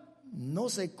espiritual no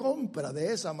se compra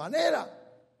de esa manera.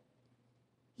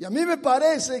 Y a mí me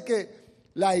parece que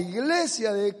la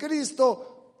iglesia de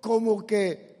Cristo como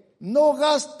que no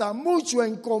gasta mucho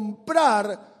en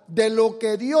comprar de lo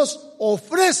que Dios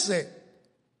ofrece.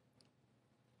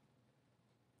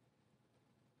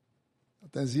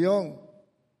 Atención.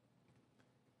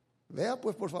 Vea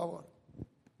pues, por favor.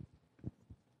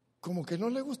 Como que no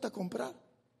le gusta comprar.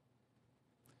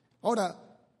 Ahora,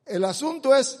 el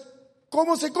asunto es,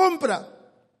 ¿cómo se compra?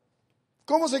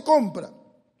 ¿Cómo se compra?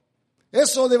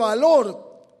 Eso de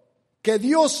valor que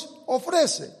Dios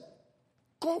ofrece.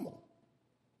 ¿Cómo?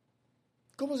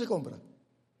 ¿Cómo se compra?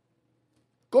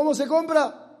 ¿Cómo se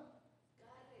compra?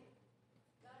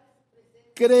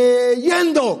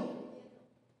 Creyendo.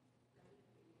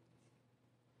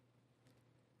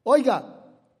 Oiga,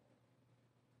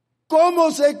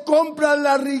 ¿cómo se compra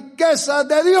la riqueza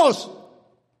de Dios?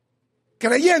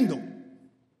 Creyendo.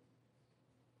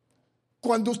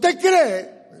 Cuando usted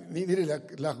cree, mire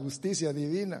la justicia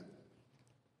divina.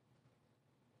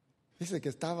 Dice que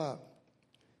estaba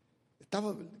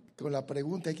con la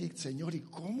pregunta aquí, Señor, ¿y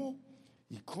cómo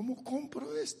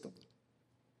compro esto?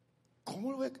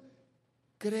 ¿Cómo lo ve?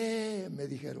 Cree, me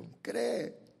dijeron,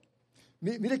 cree.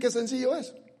 Mire qué sencillo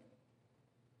es.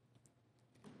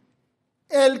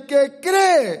 El que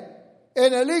cree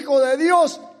en el Hijo de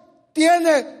Dios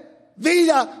tiene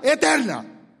vida eterna.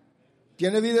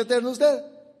 ¿Tiene vida eterna usted?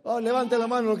 Oh, levante la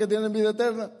mano los que tienen vida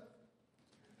eterna.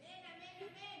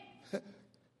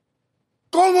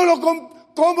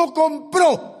 ¿Cómo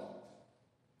compró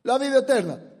la vida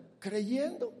eterna?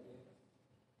 Creyendo.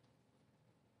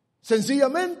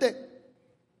 Sencillamente.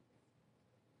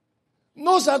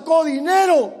 No sacó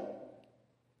dinero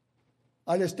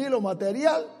al estilo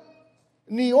material,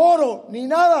 ni oro, ni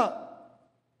nada,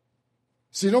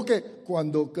 sino que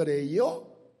cuando creyó,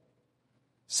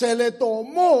 se le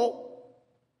tomó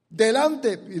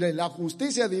delante, mire, la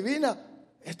justicia divina.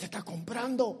 Este está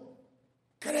comprando.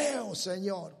 Creo,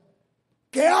 Señor.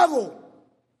 ¿Qué hago?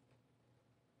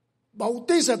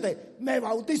 Bautízate. Me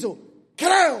bautizo.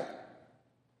 Creo.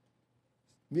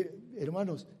 Mire,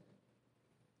 hermanos,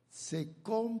 se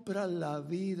compra la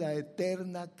vida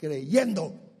eterna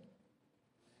creyendo.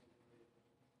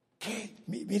 ¿Qué?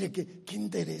 Mire, qué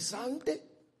interesante.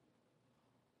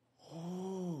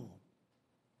 Oh.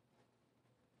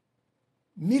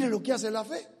 Mire lo que hace la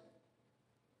fe.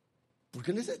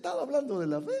 Porque les he estado hablando de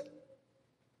la fe.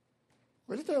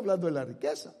 Hoy les estoy hablando de la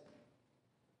riqueza.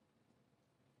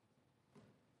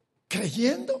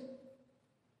 Creyendo.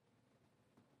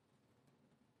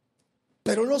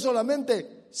 Pero no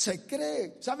solamente se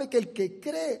cree. ¿Sabe que el que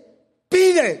cree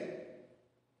pide?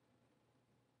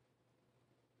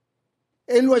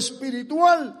 En lo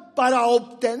espiritual para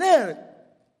obtener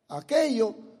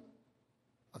aquello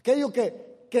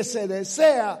que se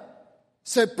desea,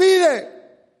 se pide.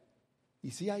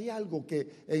 Y si hay algo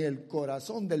que en el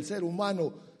corazón del ser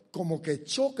humano como que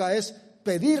choca es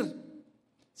pedir.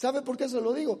 ¿Sabe por qué se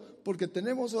lo digo? Porque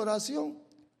tenemos oración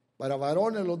para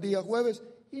varones los días jueves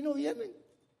y no vienen.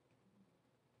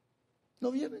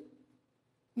 No vienen.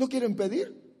 No quieren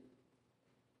pedir.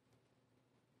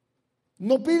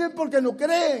 No piden porque no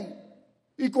creen.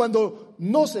 Y cuando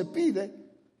no se pide,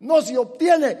 no se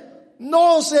obtiene,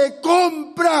 no se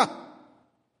compra.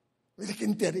 Mire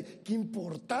qué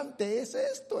importante es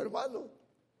esto, hermano.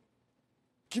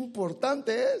 Qué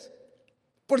importante es.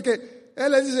 Porque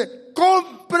Él les dice,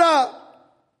 compra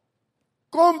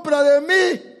de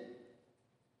mí.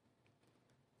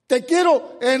 Te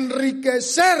quiero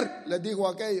enriquecer, les dijo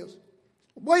a aquellos.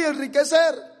 Voy a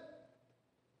enriquecer.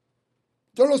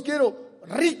 Yo los quiero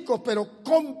ricos, pero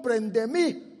compren de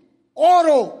mí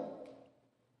oro.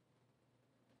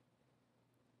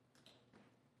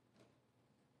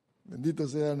 Bendito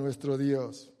sea nuestro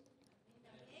Dios.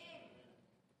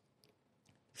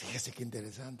 Fíjese qué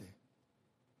interesante.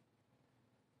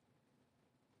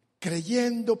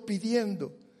 Creyendo,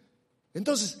 pidiendo.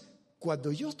 Entonces,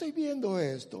 cuando yo estoy viendo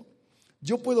esto,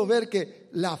 yo puedo ver que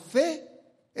la fe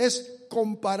es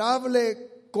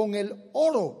comparable con el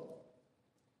oro.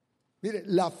 Mire,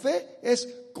 la fe es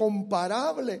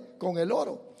comparable con el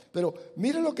oro. Pero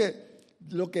mire lo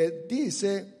que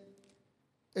dice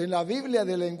en la Biblia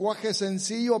de lenguaje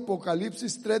sencillo,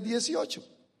 Apocalipsis 3:18.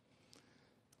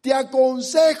 Te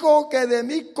aconsejo que de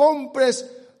mí compres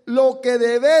lo que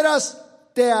de veras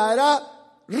te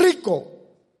hará rico,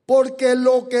 porque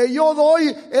lo que yo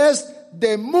doy es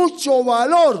de mucho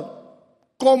valor,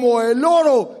 como el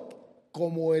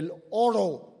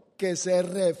oro que se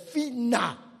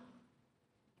refina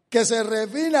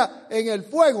en el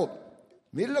fuego.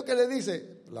 Mire lo que le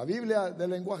dice la Biblia de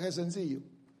lenguaje sencillo.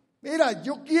 Mira,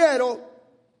 yo quiero,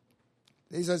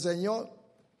 dice el Señor,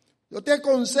 yo te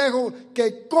aconsejo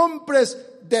que compres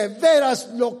de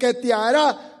veras lo que te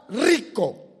hará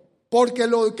rico, porque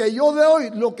lo que yo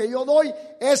doy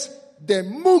es de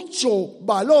mucho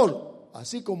valor,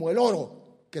 así como el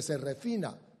oro que se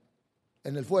refina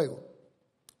en el fuego.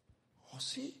 Oh,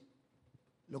 sí,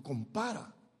 lo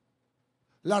compara.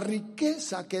 La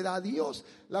riqueza que da Dios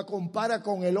la compara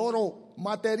con el oro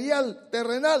material,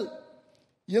 terrenal.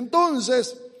 Y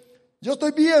entonces, yo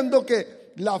estoy viendo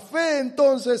que la fe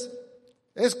entonces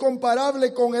es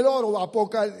comparable con el oro.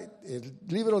 El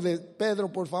libro de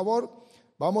Pedro, por favor.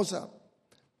 Vamos a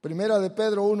Primera de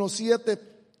Pedro 1:7.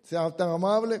 Sea tan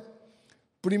amable.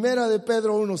 Primera de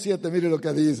Pedro 1:7. Mire lo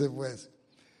que dice, pues.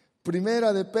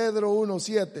 Primera de Pedro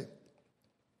 1:7.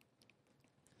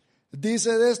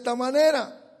 Dice de esta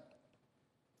manera: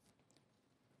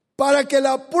 para que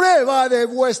la prueba de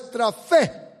vuestra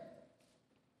fe,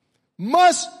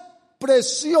 más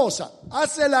preciosa,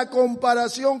 hace la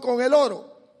comparación con el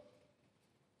oro,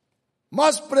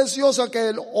 más preciosa que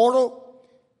el oro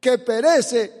que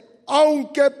perece,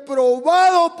 aunque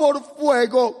probado por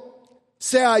fuego,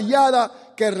 sea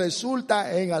hallada, que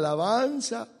resulta en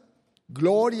alabanza,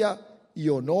 gloria y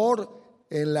honor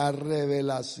en la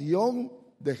revelación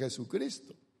de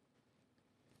Jesucristo.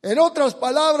 En otras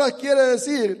palabras, quiere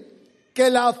decir que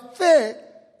la fe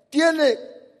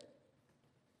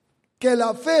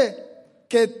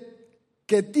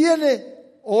que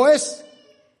tiene o es,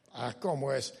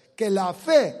 ¿cómo es? Que la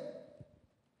fe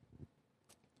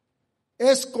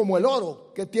es como el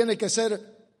oro que tiene que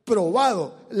ser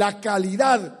probado, la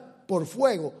calidad por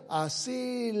fuego.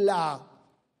 Así la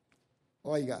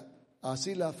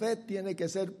fe tiene que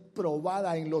ser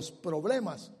probada en los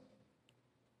problemas.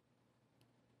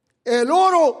 El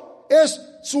oro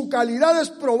su calidad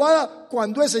es probada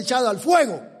cuando es echada al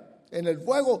fuego. En el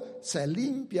fuego se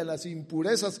limpian las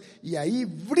impurezas y ahí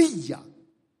brilla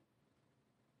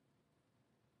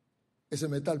ese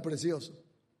metal precioso.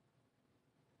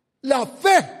 La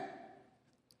fe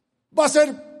va a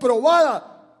ser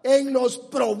probada en los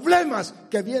problemas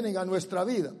que vienen a nuestra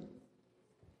vida.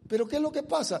 Pero ¿qué es lo que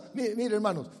pasa? Mire,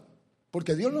 hermanos,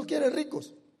 porque Dios nos quiere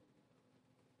ricos.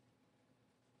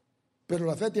 Pero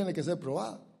la fe tiene que ser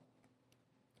probada.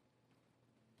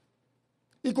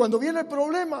 Y cuando viene el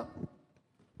problema,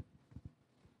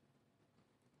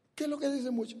 ¿qué es lo que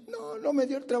dicen muchos? No me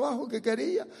dio el trabajo que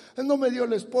quería, no me dio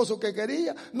el esposo que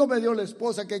quería, no me dio la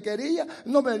esposa que quería,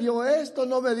 no me dio esto,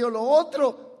 no me dio lo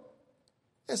otro.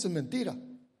 Eso es mentira.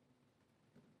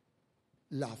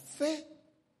 La fe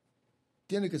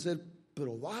tiene que ser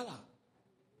probada.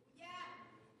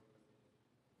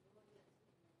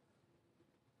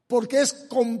 Porque es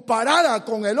comparada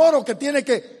con el oro que tiene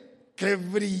que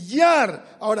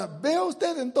brillar. Ahora, vea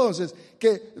usted entonces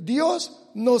que Dios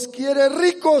nos quiere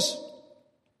ricos.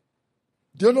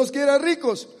 Dios nos quiere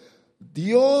ricos.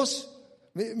 Dios,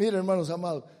 mire, hermanos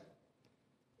amados,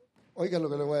 oiga lo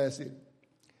que le voy a decir.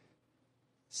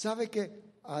 ¿Sabe que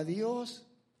a Dios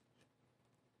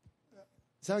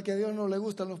no le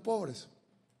gustan los pobres?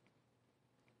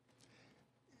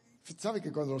 ¿Sabe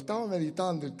que cuando lo estaba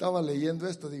meditando y estaba leyendo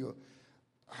esto, digo,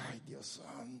 ay, Dios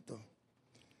santo,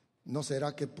 ¿no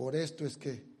será que por esto es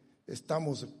que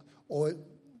estamos, o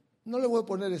no le voy a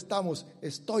poner estamos,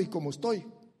 estoy como estoy?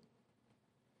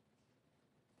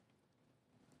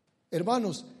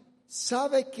 Hermanos,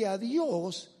 ¿sabe que a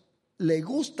Dios le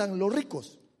gustan los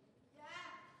ricos?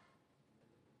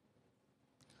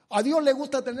 A Dios le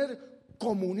gusta tener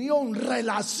comunión,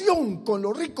 relación con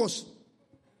los ricos.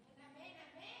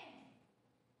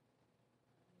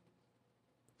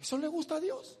 Eso le gusta a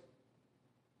Dios.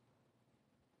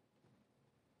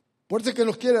 Por eso es que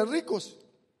nos quiere ricos.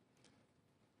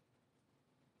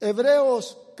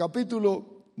 Hebreos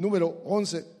capítulo número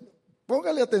 11.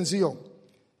 Póngale atención.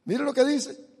 Mire lo que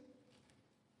dice.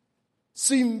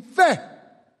 Sin fe.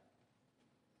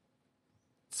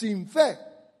 Sin fe.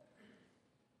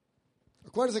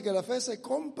 Acuérdense que la fe se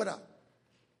compra.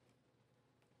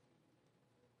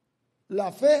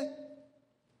 La fe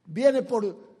viene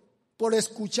por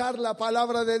escuchar la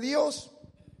palabra de Dios.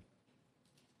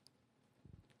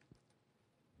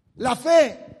 La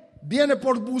fe viene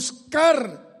por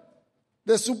buscar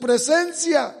de su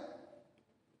presencia.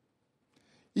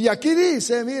 Y aquí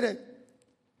dice, mire,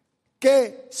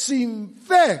 que sin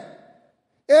fe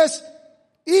es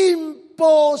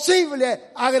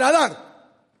imposible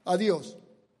agradar a Dios.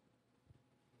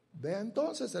 Vea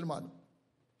entonces, hermano.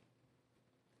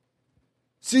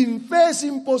 Sin fe es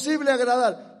imposible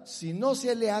agradar. Si no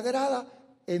se le agrada,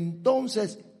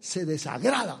 entonces se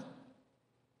desagrada.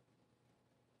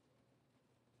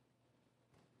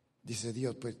 Dice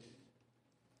Dios, pues,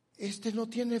 este no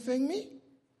tiene fe en mí.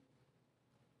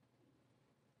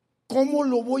 ¿Cómo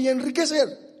lo voy a enriquecer?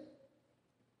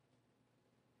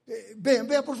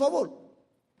 Vea por favor.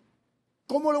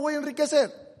 ¿Cómo lo voy a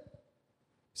enriquecer?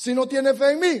 Si no tiene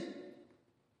fe en mí.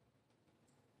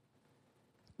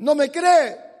 No me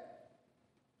cree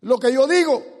lo que yo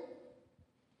digo.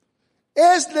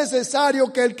 Es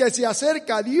necesario que el que se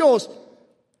acerca a Dios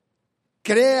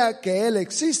crea que Él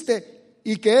existe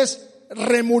y que es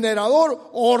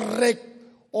remunerador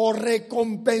o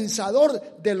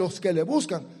recompensador de los que le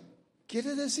buscan.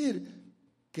 Quiere decir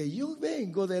que yo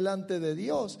vengo delante de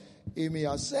Dios y me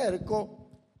acerco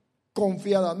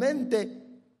confiadamente,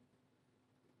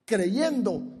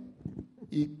 creyendo,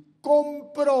 y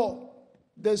compro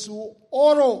de su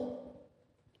oro,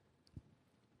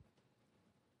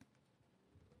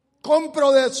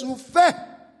 compro de su fe.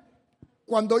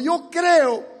 Cuando yo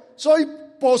creo, soy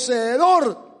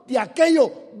poseedor de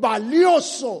aquello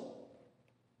valioso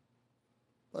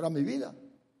para mi vida.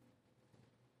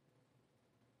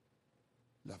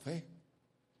 La fe,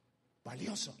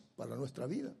 valioso para nuestra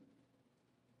vida.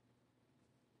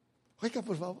 Oiga,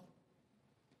 por favor.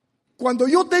 Cuando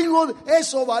yo tengo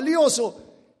eso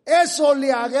valioso, eso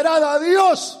le agrada a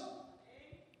Dios.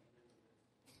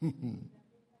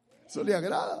 Eso le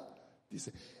agrada.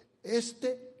 Dice,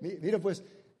 mire pues,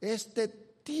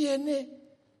 tiene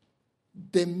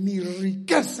de mi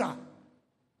riqueza.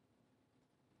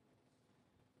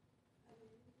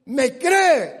 Me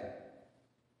cree.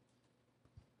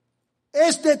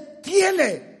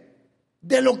 Tiene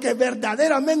de lo que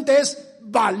verdaderamente es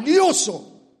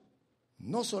valioso,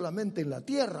 no solamente en la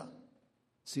tierra,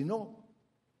 sino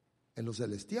en lo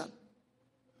celestial.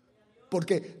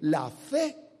 Porque la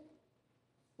fe,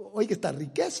 oiga, esta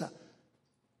riqueza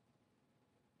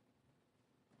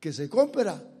que se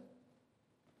compra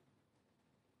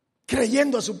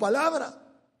creyendo a su palabra,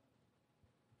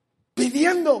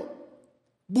 pidiendo,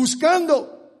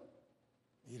 buscando.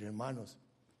 Mire, hermanos,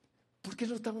 ¿por qué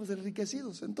no estamos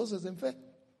enriquecidos entonces en fe?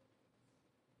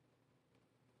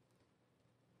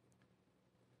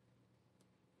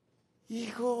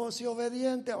 Hijos y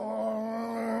obedientes,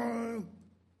 no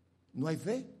hay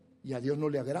fe y a Dios no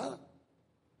le agrada.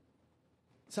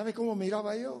 ¿Sabe cómo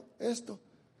miraba yo esto?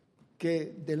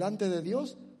 Que delante de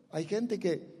Dios hay gente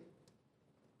que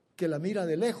la mira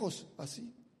de lejos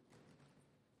así.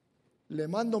 Le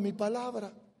mando mi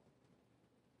palabra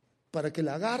para que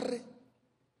la agarre,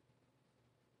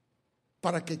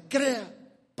 para que crea,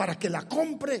 para que la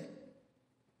compre,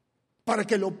 para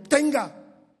que lo obtenga.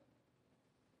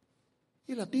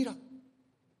 Y la tira.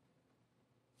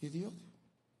 Y Dios,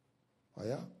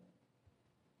 allá.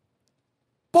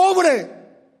 Pobre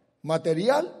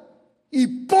material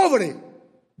y pobre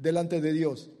delante de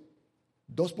Dios.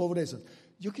 Dos pobrezas.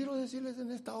 Yo quiero decirles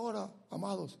en esta hora,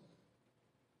 amados,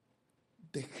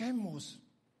 dejemos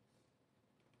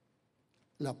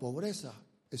la pobreza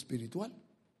espiritual.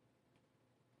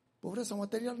 Pobreza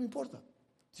material no importa,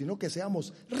 sino que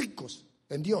seamos ricos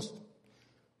en Dios.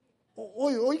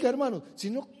 Oiga, hermanos,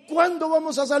 sino ¿cuándo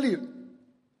vamos a salir?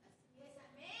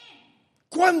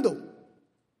 ¿Cuándo?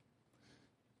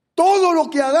 Todo lo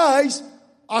que hagáis,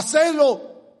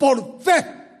 hacedlo por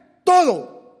fe.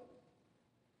 Todo.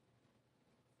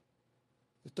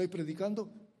 Estoy predicando,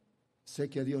 sé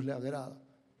que a Dios le agrada.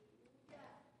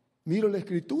 Miro la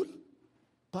Escritura.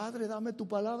 Padre, dame tu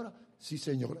palabra. Sí,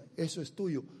 Señor, eso es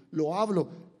tuyo. Lo hablo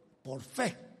por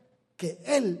fe, que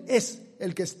Él es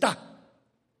el que está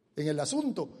en el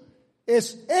asunto.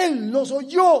 Es Él, no soy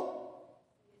yo.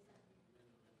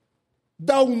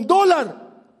 Da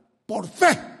 $1 por fe.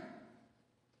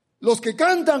 Los que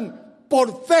cantan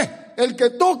por fe. El que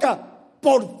toca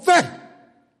por fe.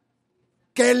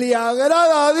 Que le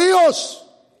agrada a Dios.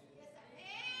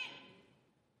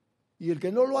 Y el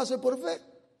que no lo hace por fe.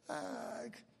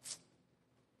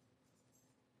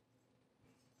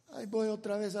 Ay, voy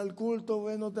otra vez al culto,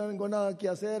 no tengo nada que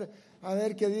hacer. A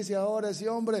ver qué dice ahora ese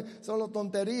hombre. Solo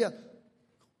tontería.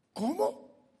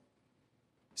 ¿Cómo?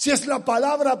 Si es la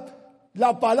palabra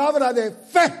de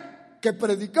fe que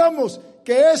predicamos,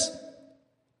 que es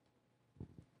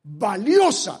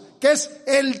valiosa, que es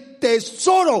el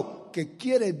tesoro que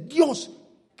quiere Dios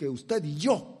que usted y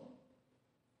yo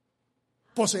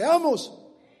poseamos.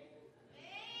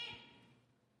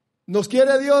 ¿Nos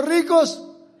quiere Dios ricos?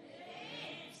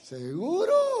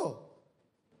 Seguro.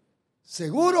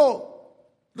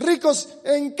 ¿Ricos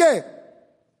en qué?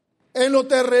 ¿En lo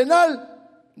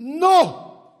terrenal? No.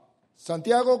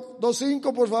 Santiago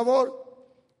 2:5, por favor.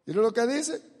 ¿Mira lo que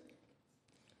dice?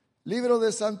 Libro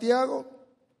de Santiago.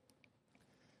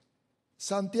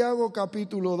 Santiago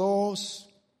capítulo 2.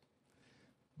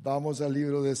 Vamos al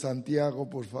libro de Santiago,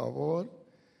 por favor.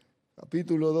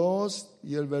 Capítulo 2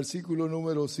 y el versículo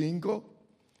número 5.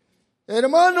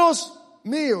 Hermanos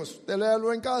míos, te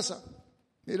léalo en casa.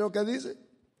 Mira lo que dice.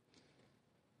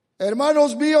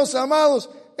 Hermanos míos amados,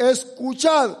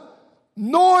 escuchad.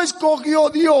 ¿No escogió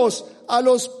Dios a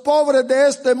los pobres de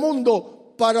este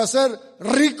mundo para ser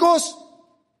ricos?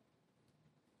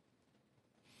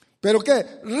 ¿Pero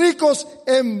qué? Ricos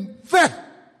en fe.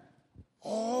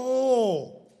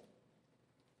 Oh,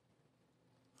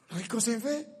 ricos en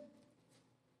fe.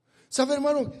 ¿Sabe,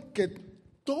 hermano, que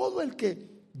todo el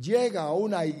que llega a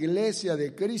una iglesia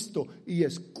de Cristo y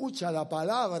escucha la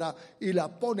palabra y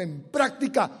la pone en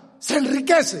práctica, se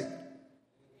enriquece?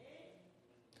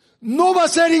 No va a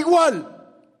ser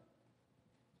igual.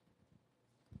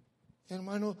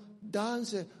 Hermano,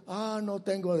 dance. No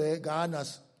tengo de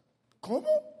ganas. ¿Cómo?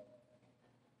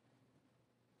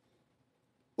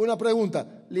 Una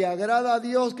pregunta. ¿Le agrada a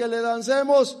Dios que le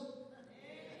dancemos?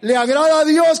 ¿Le agrada a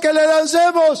Dios que le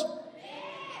dancemos?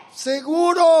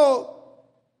 Seguro.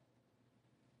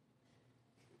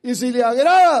 Y si le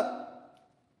agrada,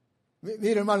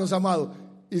 mire, hermanos amados,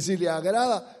 y si le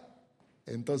agrada,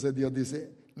 entonces Dios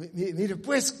dice, mire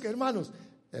pues, hermanos,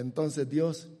 entonces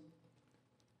Dios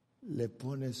le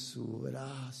pone su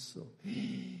brazo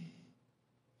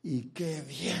y qué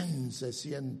bien se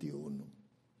siente uno.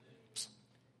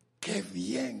 Qué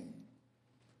bien.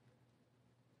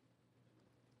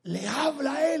 Le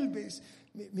habla a él, ¿ves?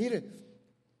 Mire,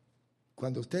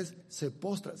 cuando usted se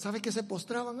postra, ¿sabe que se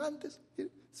postraban antes? Mire,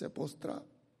 se postraba.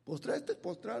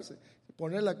 Postrarse,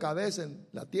 poner la cabeza en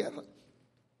la tierra.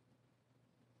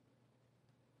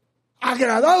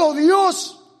 Agradado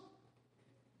Dios,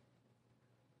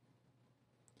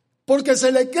 porque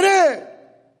se le cree.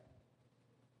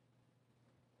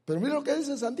 Pero mira lo que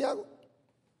dice Santiago.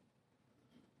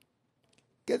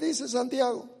 ¿Qué dice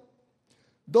Santiago?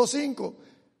 2:5.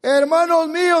 Hermanos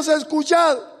míos,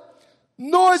 escuchad.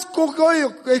 No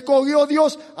escogió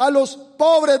Dios a los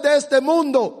pobres de este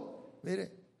mundo.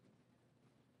 Mire,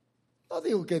 no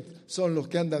digo que son los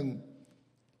que andan,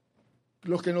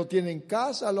 los que no tienen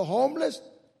casa, los hombres.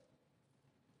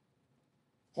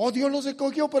 Dios los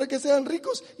escogió para que sean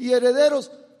ricos y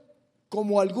herederos,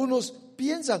 como algunos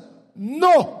piensan.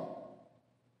 No.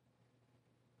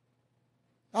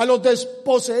 A los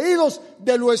desposeídos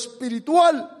de lo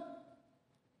espiritual.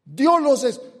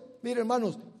 Mire,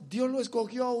 hermanos, Dios lo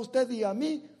escogió a usted y a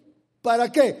mí.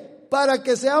 ¿Para qué? Para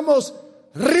que seamos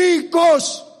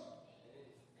ricos,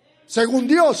 según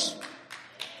Dios.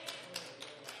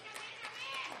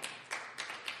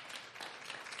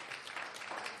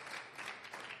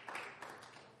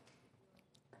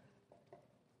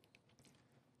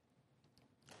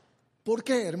 ¿Por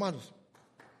qué, hermanos?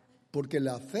 Porque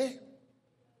la fe,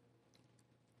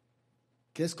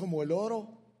 que es como el oro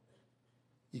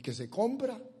y que se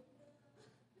compra.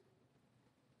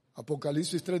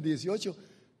 Apocalipsis 3:18.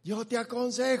 Yo te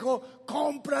aconsejo,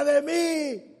 compra de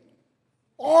mí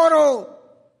oro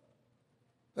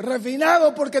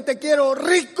refinado porque te quiero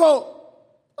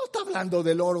rico. No está hablando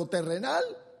del oro terrenal.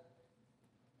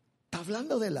 Está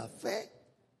hablando de la fe.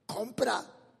 Compra.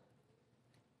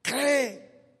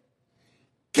 Cree.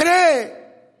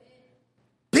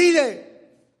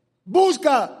 Pide.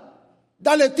 Busca.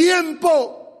 Dale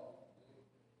tiempo.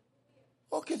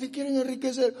 ¿O que se quieren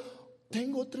enriquecer?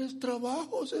 Tengo 3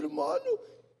 trabajos, hermano.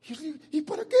 ¿Y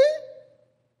para qué?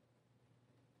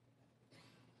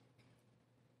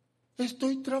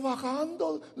 Estoy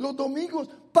trabajando los domingos.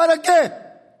 ¿Para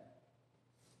qué?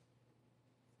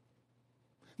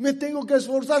 Me tengo que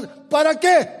esforzar. ¿Para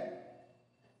qué?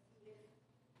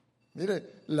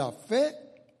 Mire, la fe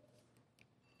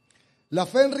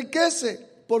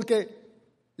enriquece porque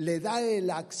le da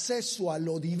el acceso a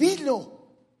lo divino,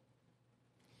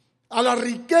 a las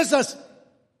riquezas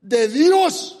de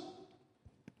Dios.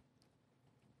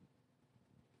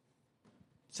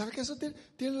 ¿Sabe que eso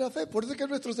tiene la fe? Por eso es que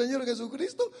nuestro Señor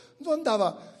Jesucristo no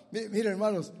andaba. Mire,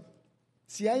 hermanos,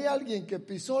 si hay alguien que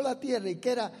pisó la tierra y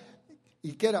que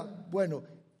era, bueno,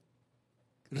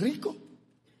 rico,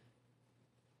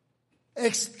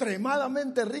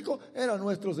 extremadamente rico, era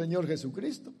nuestro Señor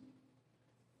Jesucristo.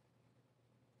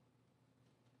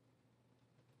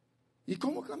 ¿Y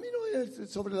cómo caminó él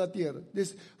sobre la tierra?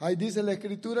 Ahí dice la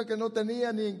Escritura que no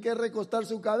tenía ni en qué recostar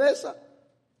su cabeza.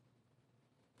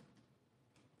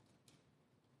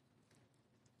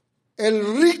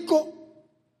 El rico,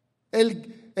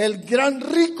 el gran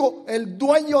rico, el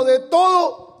dueño de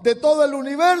todo el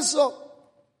universo.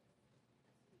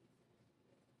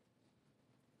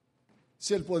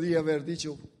 Si él podía haber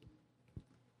dicho,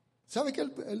 ¿sabe qué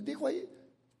él dijo ahí?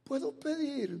 Puedo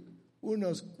pedir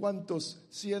unos cuantos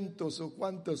cientos o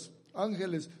cuantos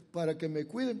ángeles para que me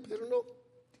cuiden, pero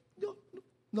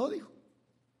no dijo.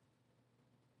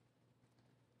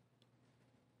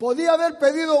 Podía haber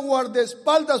pedido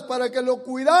guardaespaldas para que lo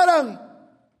cuidaran.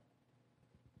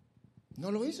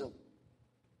 No lo hizo.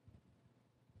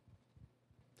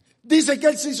 Dice que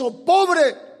Él se hizo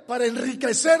pobre para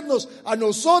enriquecernos a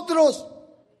nosotros.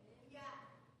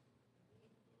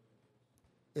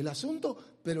 El asunto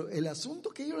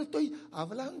que yo le estoy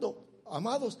hablando,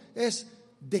 amados, es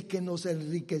de que nos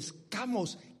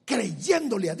enriquezcamos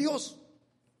creyéndole a Dios.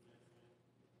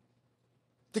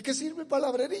 ¿De qué sirve el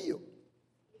palabrerío?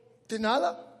 De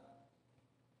nada.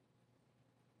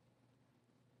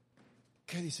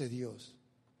 ¿Qué dice Dios?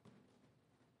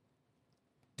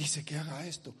 Dice que haga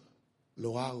esto.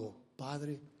 Lo hago.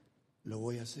 Padre, lo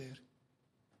voy a hacer.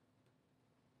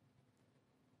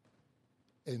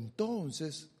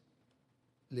 Entonces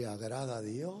le agrada a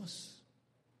Dios.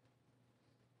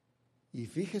 Y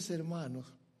fíjese, hermanos,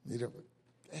 mire,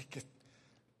 es que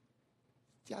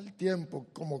ya el tiempo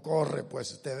como corre,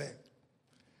 pues usted ve.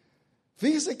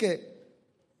 Fíjese,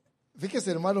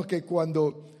 hermanos, que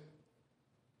cuando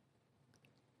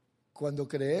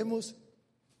creemos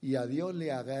y a Dios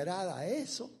le agrada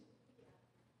eso,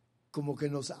 como que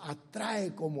nos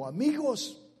atrae como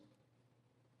amigos.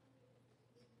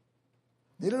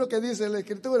 Mire lo que dice la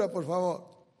Escritura, por favor.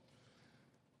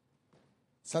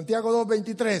 Santiago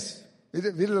 2:23.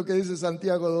 Mire lo que dice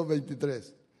Santiago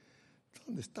 2:23.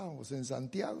 ¿Dónde estamos? En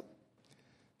Santiago.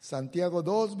 Santiago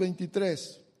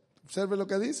 2:23. Observe lo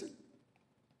que dice.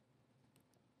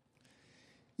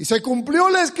 Y se cumplió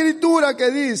la Escritura que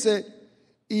dice,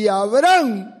 y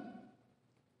Abraham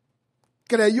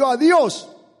creyó a Dios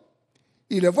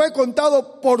y le fue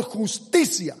contado por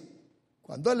justicia.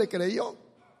 Cuando él le creyó,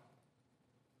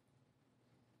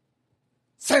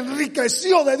 se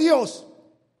enriqueció de Dios,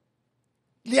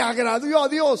 le agradó a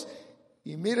Dios.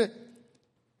 Y mire,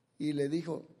 y le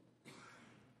dijo,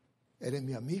 eres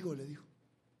mi amigo, le dijo.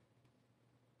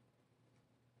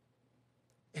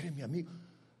 Eres mi amigo.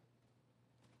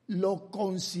 Lo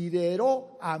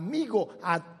consideró amigo.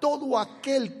 A todo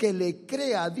aquel que le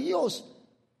cree a Dios,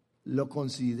 lo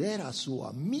considera su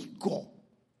amigo.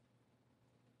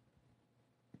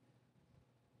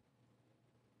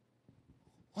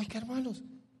 Oiga, hermanos,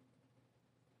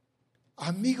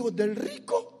 amigos del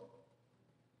rico,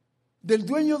 del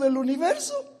dueño del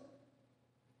universo.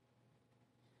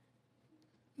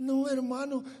 No,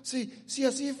 hermano, si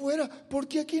así fuera, ¿por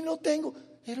qué aquí no tengo?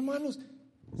 Hermanos,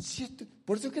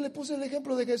 por eso es que le puse el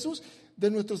ejemplo de Jesús,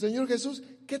 de nuestro Señor Jesús.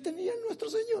 ¿Qué tenía nuestro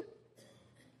Señor?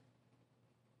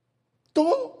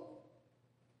 Todo.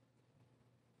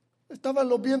 Estaban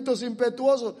los vientos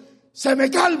impetuosos. Se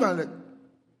me calman.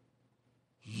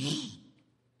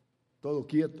 Todo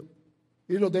quieto.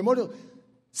 Y los demonios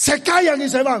se callan y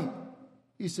se van.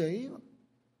 Y se iban.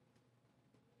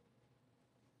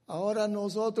 Ahora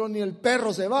nosotros ni el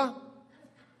perro se va.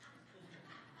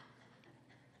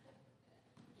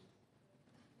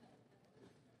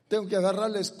 Tengo que agarrar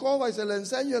la escoba y se la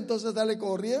enseño, entonces dale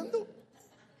corriendo.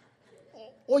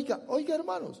 Oiga,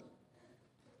 hermanos.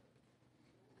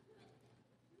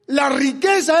 La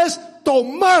riqueza es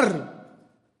tomar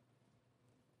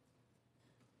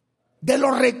de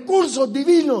los recursos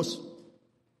divinos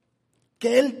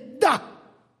que Él da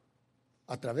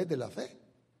a través de la fe.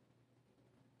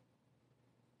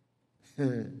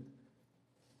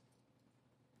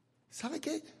 ¿Sabe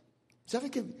qué?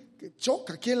 ¿Sabe qué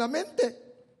choca aquí en la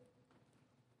mente?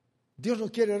 Dios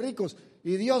nos quiere ricos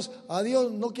y a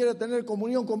Dios no quiere tener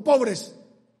comunión con pobres.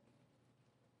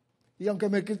 Y aunque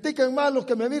me critiquen mal los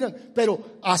que me miran,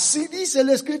 pero así dice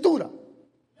la Escritura.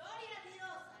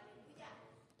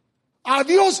 A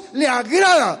Dios le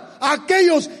agrada a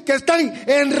aquellos que están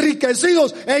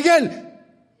enriquecidos en Él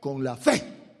con la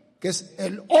fe, que es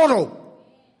el oro.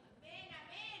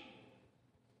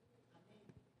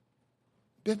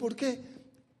 ¿Ves por qué?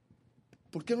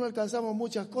 ¿Por qué no alcanzamos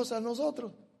muchas cosas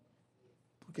nosotros?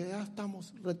 Porque ya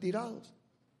estamos retirados.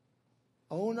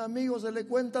 A un amigo se le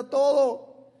cuenta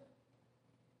todo.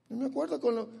 Yo me acuerdo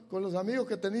con los amigos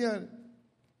que tenían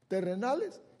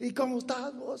terrenales. ¿Y cómo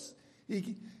estás vos?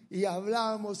 Y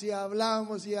hablamos y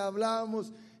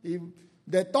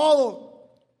de todo.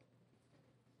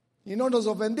 Y no nos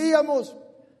ofendíamos.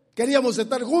 Queríamos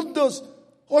estar juntos.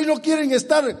 Hoy no quieren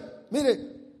estar.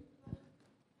 Mire,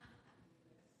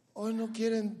 hoy no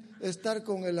quieren estar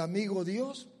con el amigo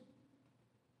Dios.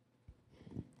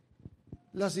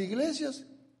 Las iglesias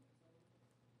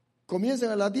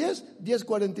comienzan a las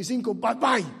 10:45,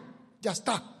 bye, ya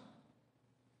está.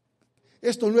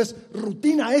 Esto no es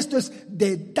rutina, esto es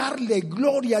de darle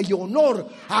gloria y honor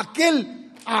a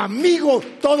aquel amigo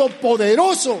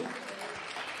todopoderoso.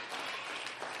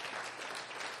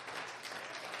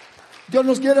 Dios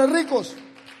nos quiere ricos.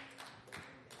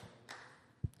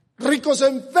 Ricos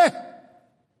en fe.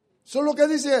 Eso es lo que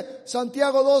dice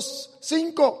Santiago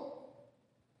 2:5.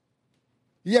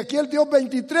 Y aquí el Dios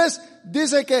 23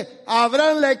 dice que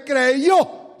Abraham le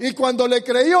creyó. Y cuando le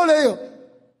creyó, le dijo: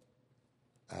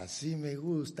 así me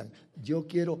gustan. Yo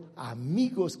quiero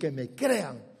amigos que me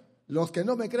crean. Los que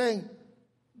no me creen,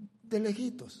 de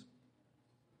lejitos.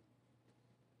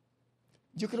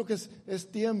 Yo creo que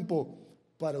es tiempo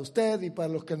para usted y para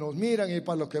los que nos miran y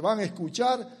para los que van a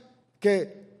escuchar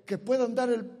que puedan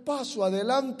dar el paso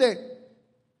adelante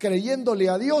creyéndole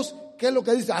a Dios. ¿Qué es lo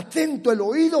que dice? Atento el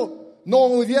oído. No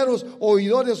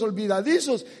oidores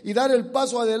olvidadizos, y dar el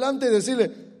paso adelante y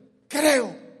decirle: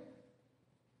 creo,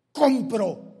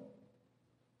 compro,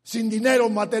 sin dinero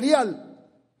material,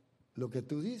 lo que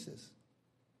tú dices.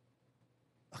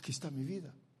 Aquí está mi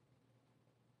vida.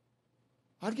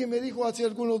 Alguien me dijo hace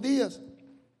algunos días: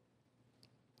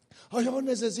 yo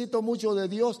necesito mucho de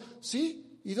Dios.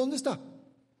 Sí, ¿y dónde está?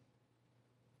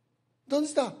 ¿Dónde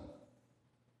está?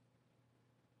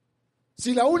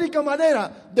 Si la única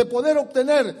manera de poder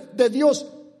obtener de Dios,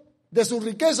 de su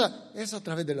riqueza, es a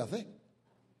través de la fe.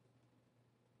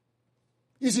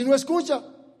 Y si no escucha,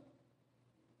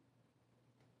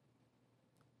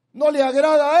 no le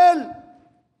agrada a Él.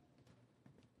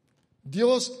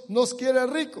 Dios nos quiere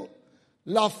rico.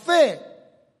 La fe,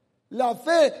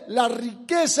 la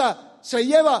riqueza se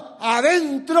lleva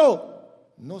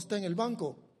adentro. No está en el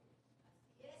banco.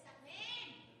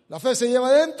 La fe se lleva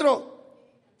adentro.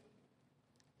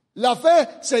 La fe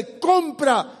se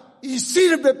compra y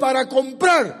sirve para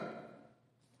comprar.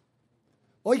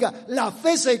 Oiga, la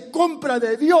fe se compra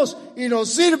de Dios y nos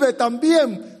sirve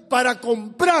también para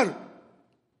comprar.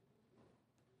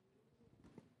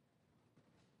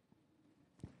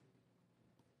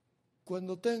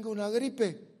 Cuando tenga una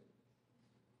gripe,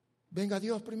 venga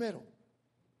Dios primero.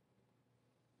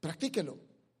 Practíquelo.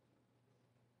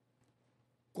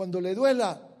 Cuando le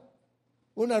duela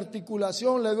una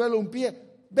articulación, le duele un pie,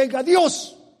 venga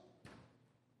Dios.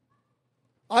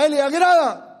 A Él le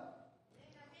agrada.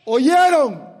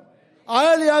 ¿Oyeron?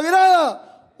 A Él le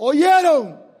agrada.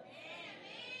 ¿Oyeron?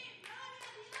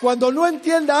 Cuando no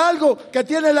entienda algo, que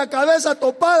tiene la cabeza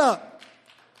topada,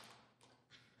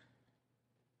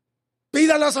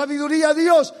 pida la sabiduría a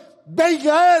Dios.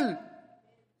 Venga a Él.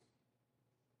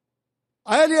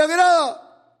 A Él le agrada.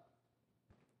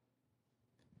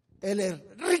 Él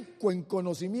es rico en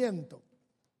conocimiento.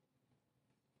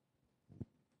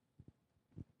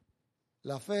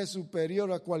 La fe es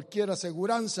superior a cualquier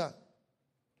aseguranza.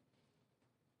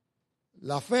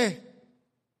 La fe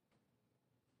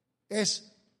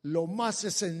es lo más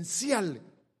esencial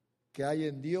que hay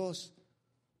en Dios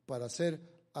para ser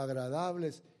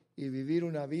agradables y vivir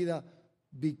una vida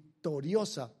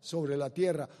victoriosa sobre la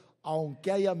tierra,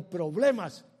 aunque hayan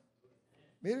problemas.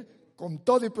 Miren, con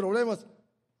todo y problemas,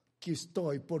 aquí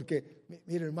estoy, porque,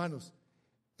 miren hermanos,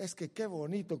 es que qué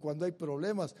bonito cuando hay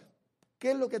problemas, ¿Qué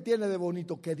es lo que tiene de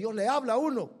bonito? Que Dios le habla a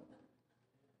uno.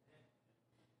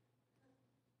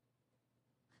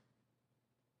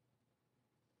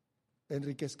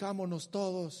 Enriquezcámonos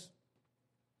todos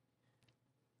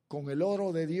con el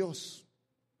oro de Dios,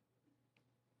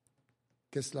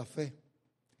 que es la fe.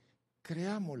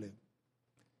 Creámosle.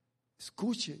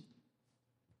 Escuche.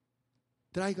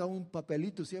 Traiga un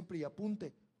papelito siempre y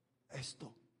apunte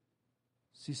esto.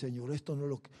 Sí, Señor, esto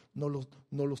no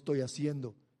lo estoy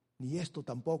haciendo, ni esto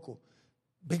tampoco.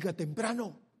 Venga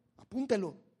temprano,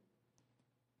 apúntelo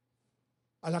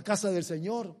a la casa del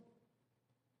Señor.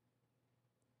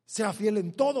 Sea fiel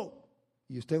en todo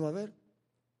y usted va a ver.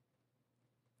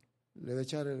 Le va a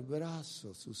echar el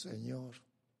brazo a su Señor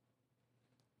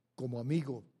como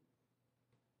amigo.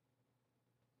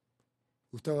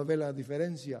 Usted va a ver la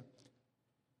diferencia.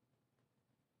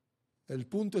 El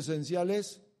punto esencial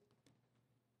es: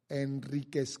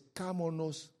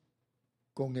 enriquezcámonos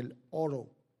con el oro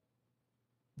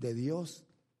de Dios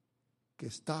que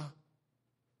está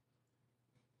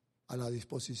a la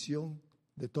disposición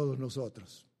de todos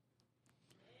nosotros.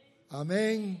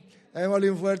 Amén.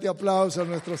 Démosle un fuerte aplauso a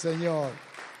nuestro Señor.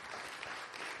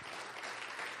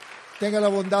 Tenga la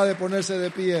bondad de ponerse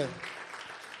de pie.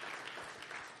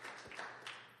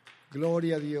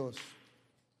 Gloria a Dios.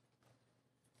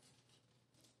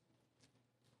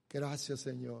 Gracias,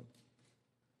 Señor.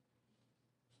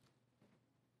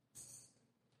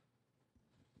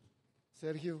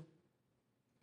 Sergio.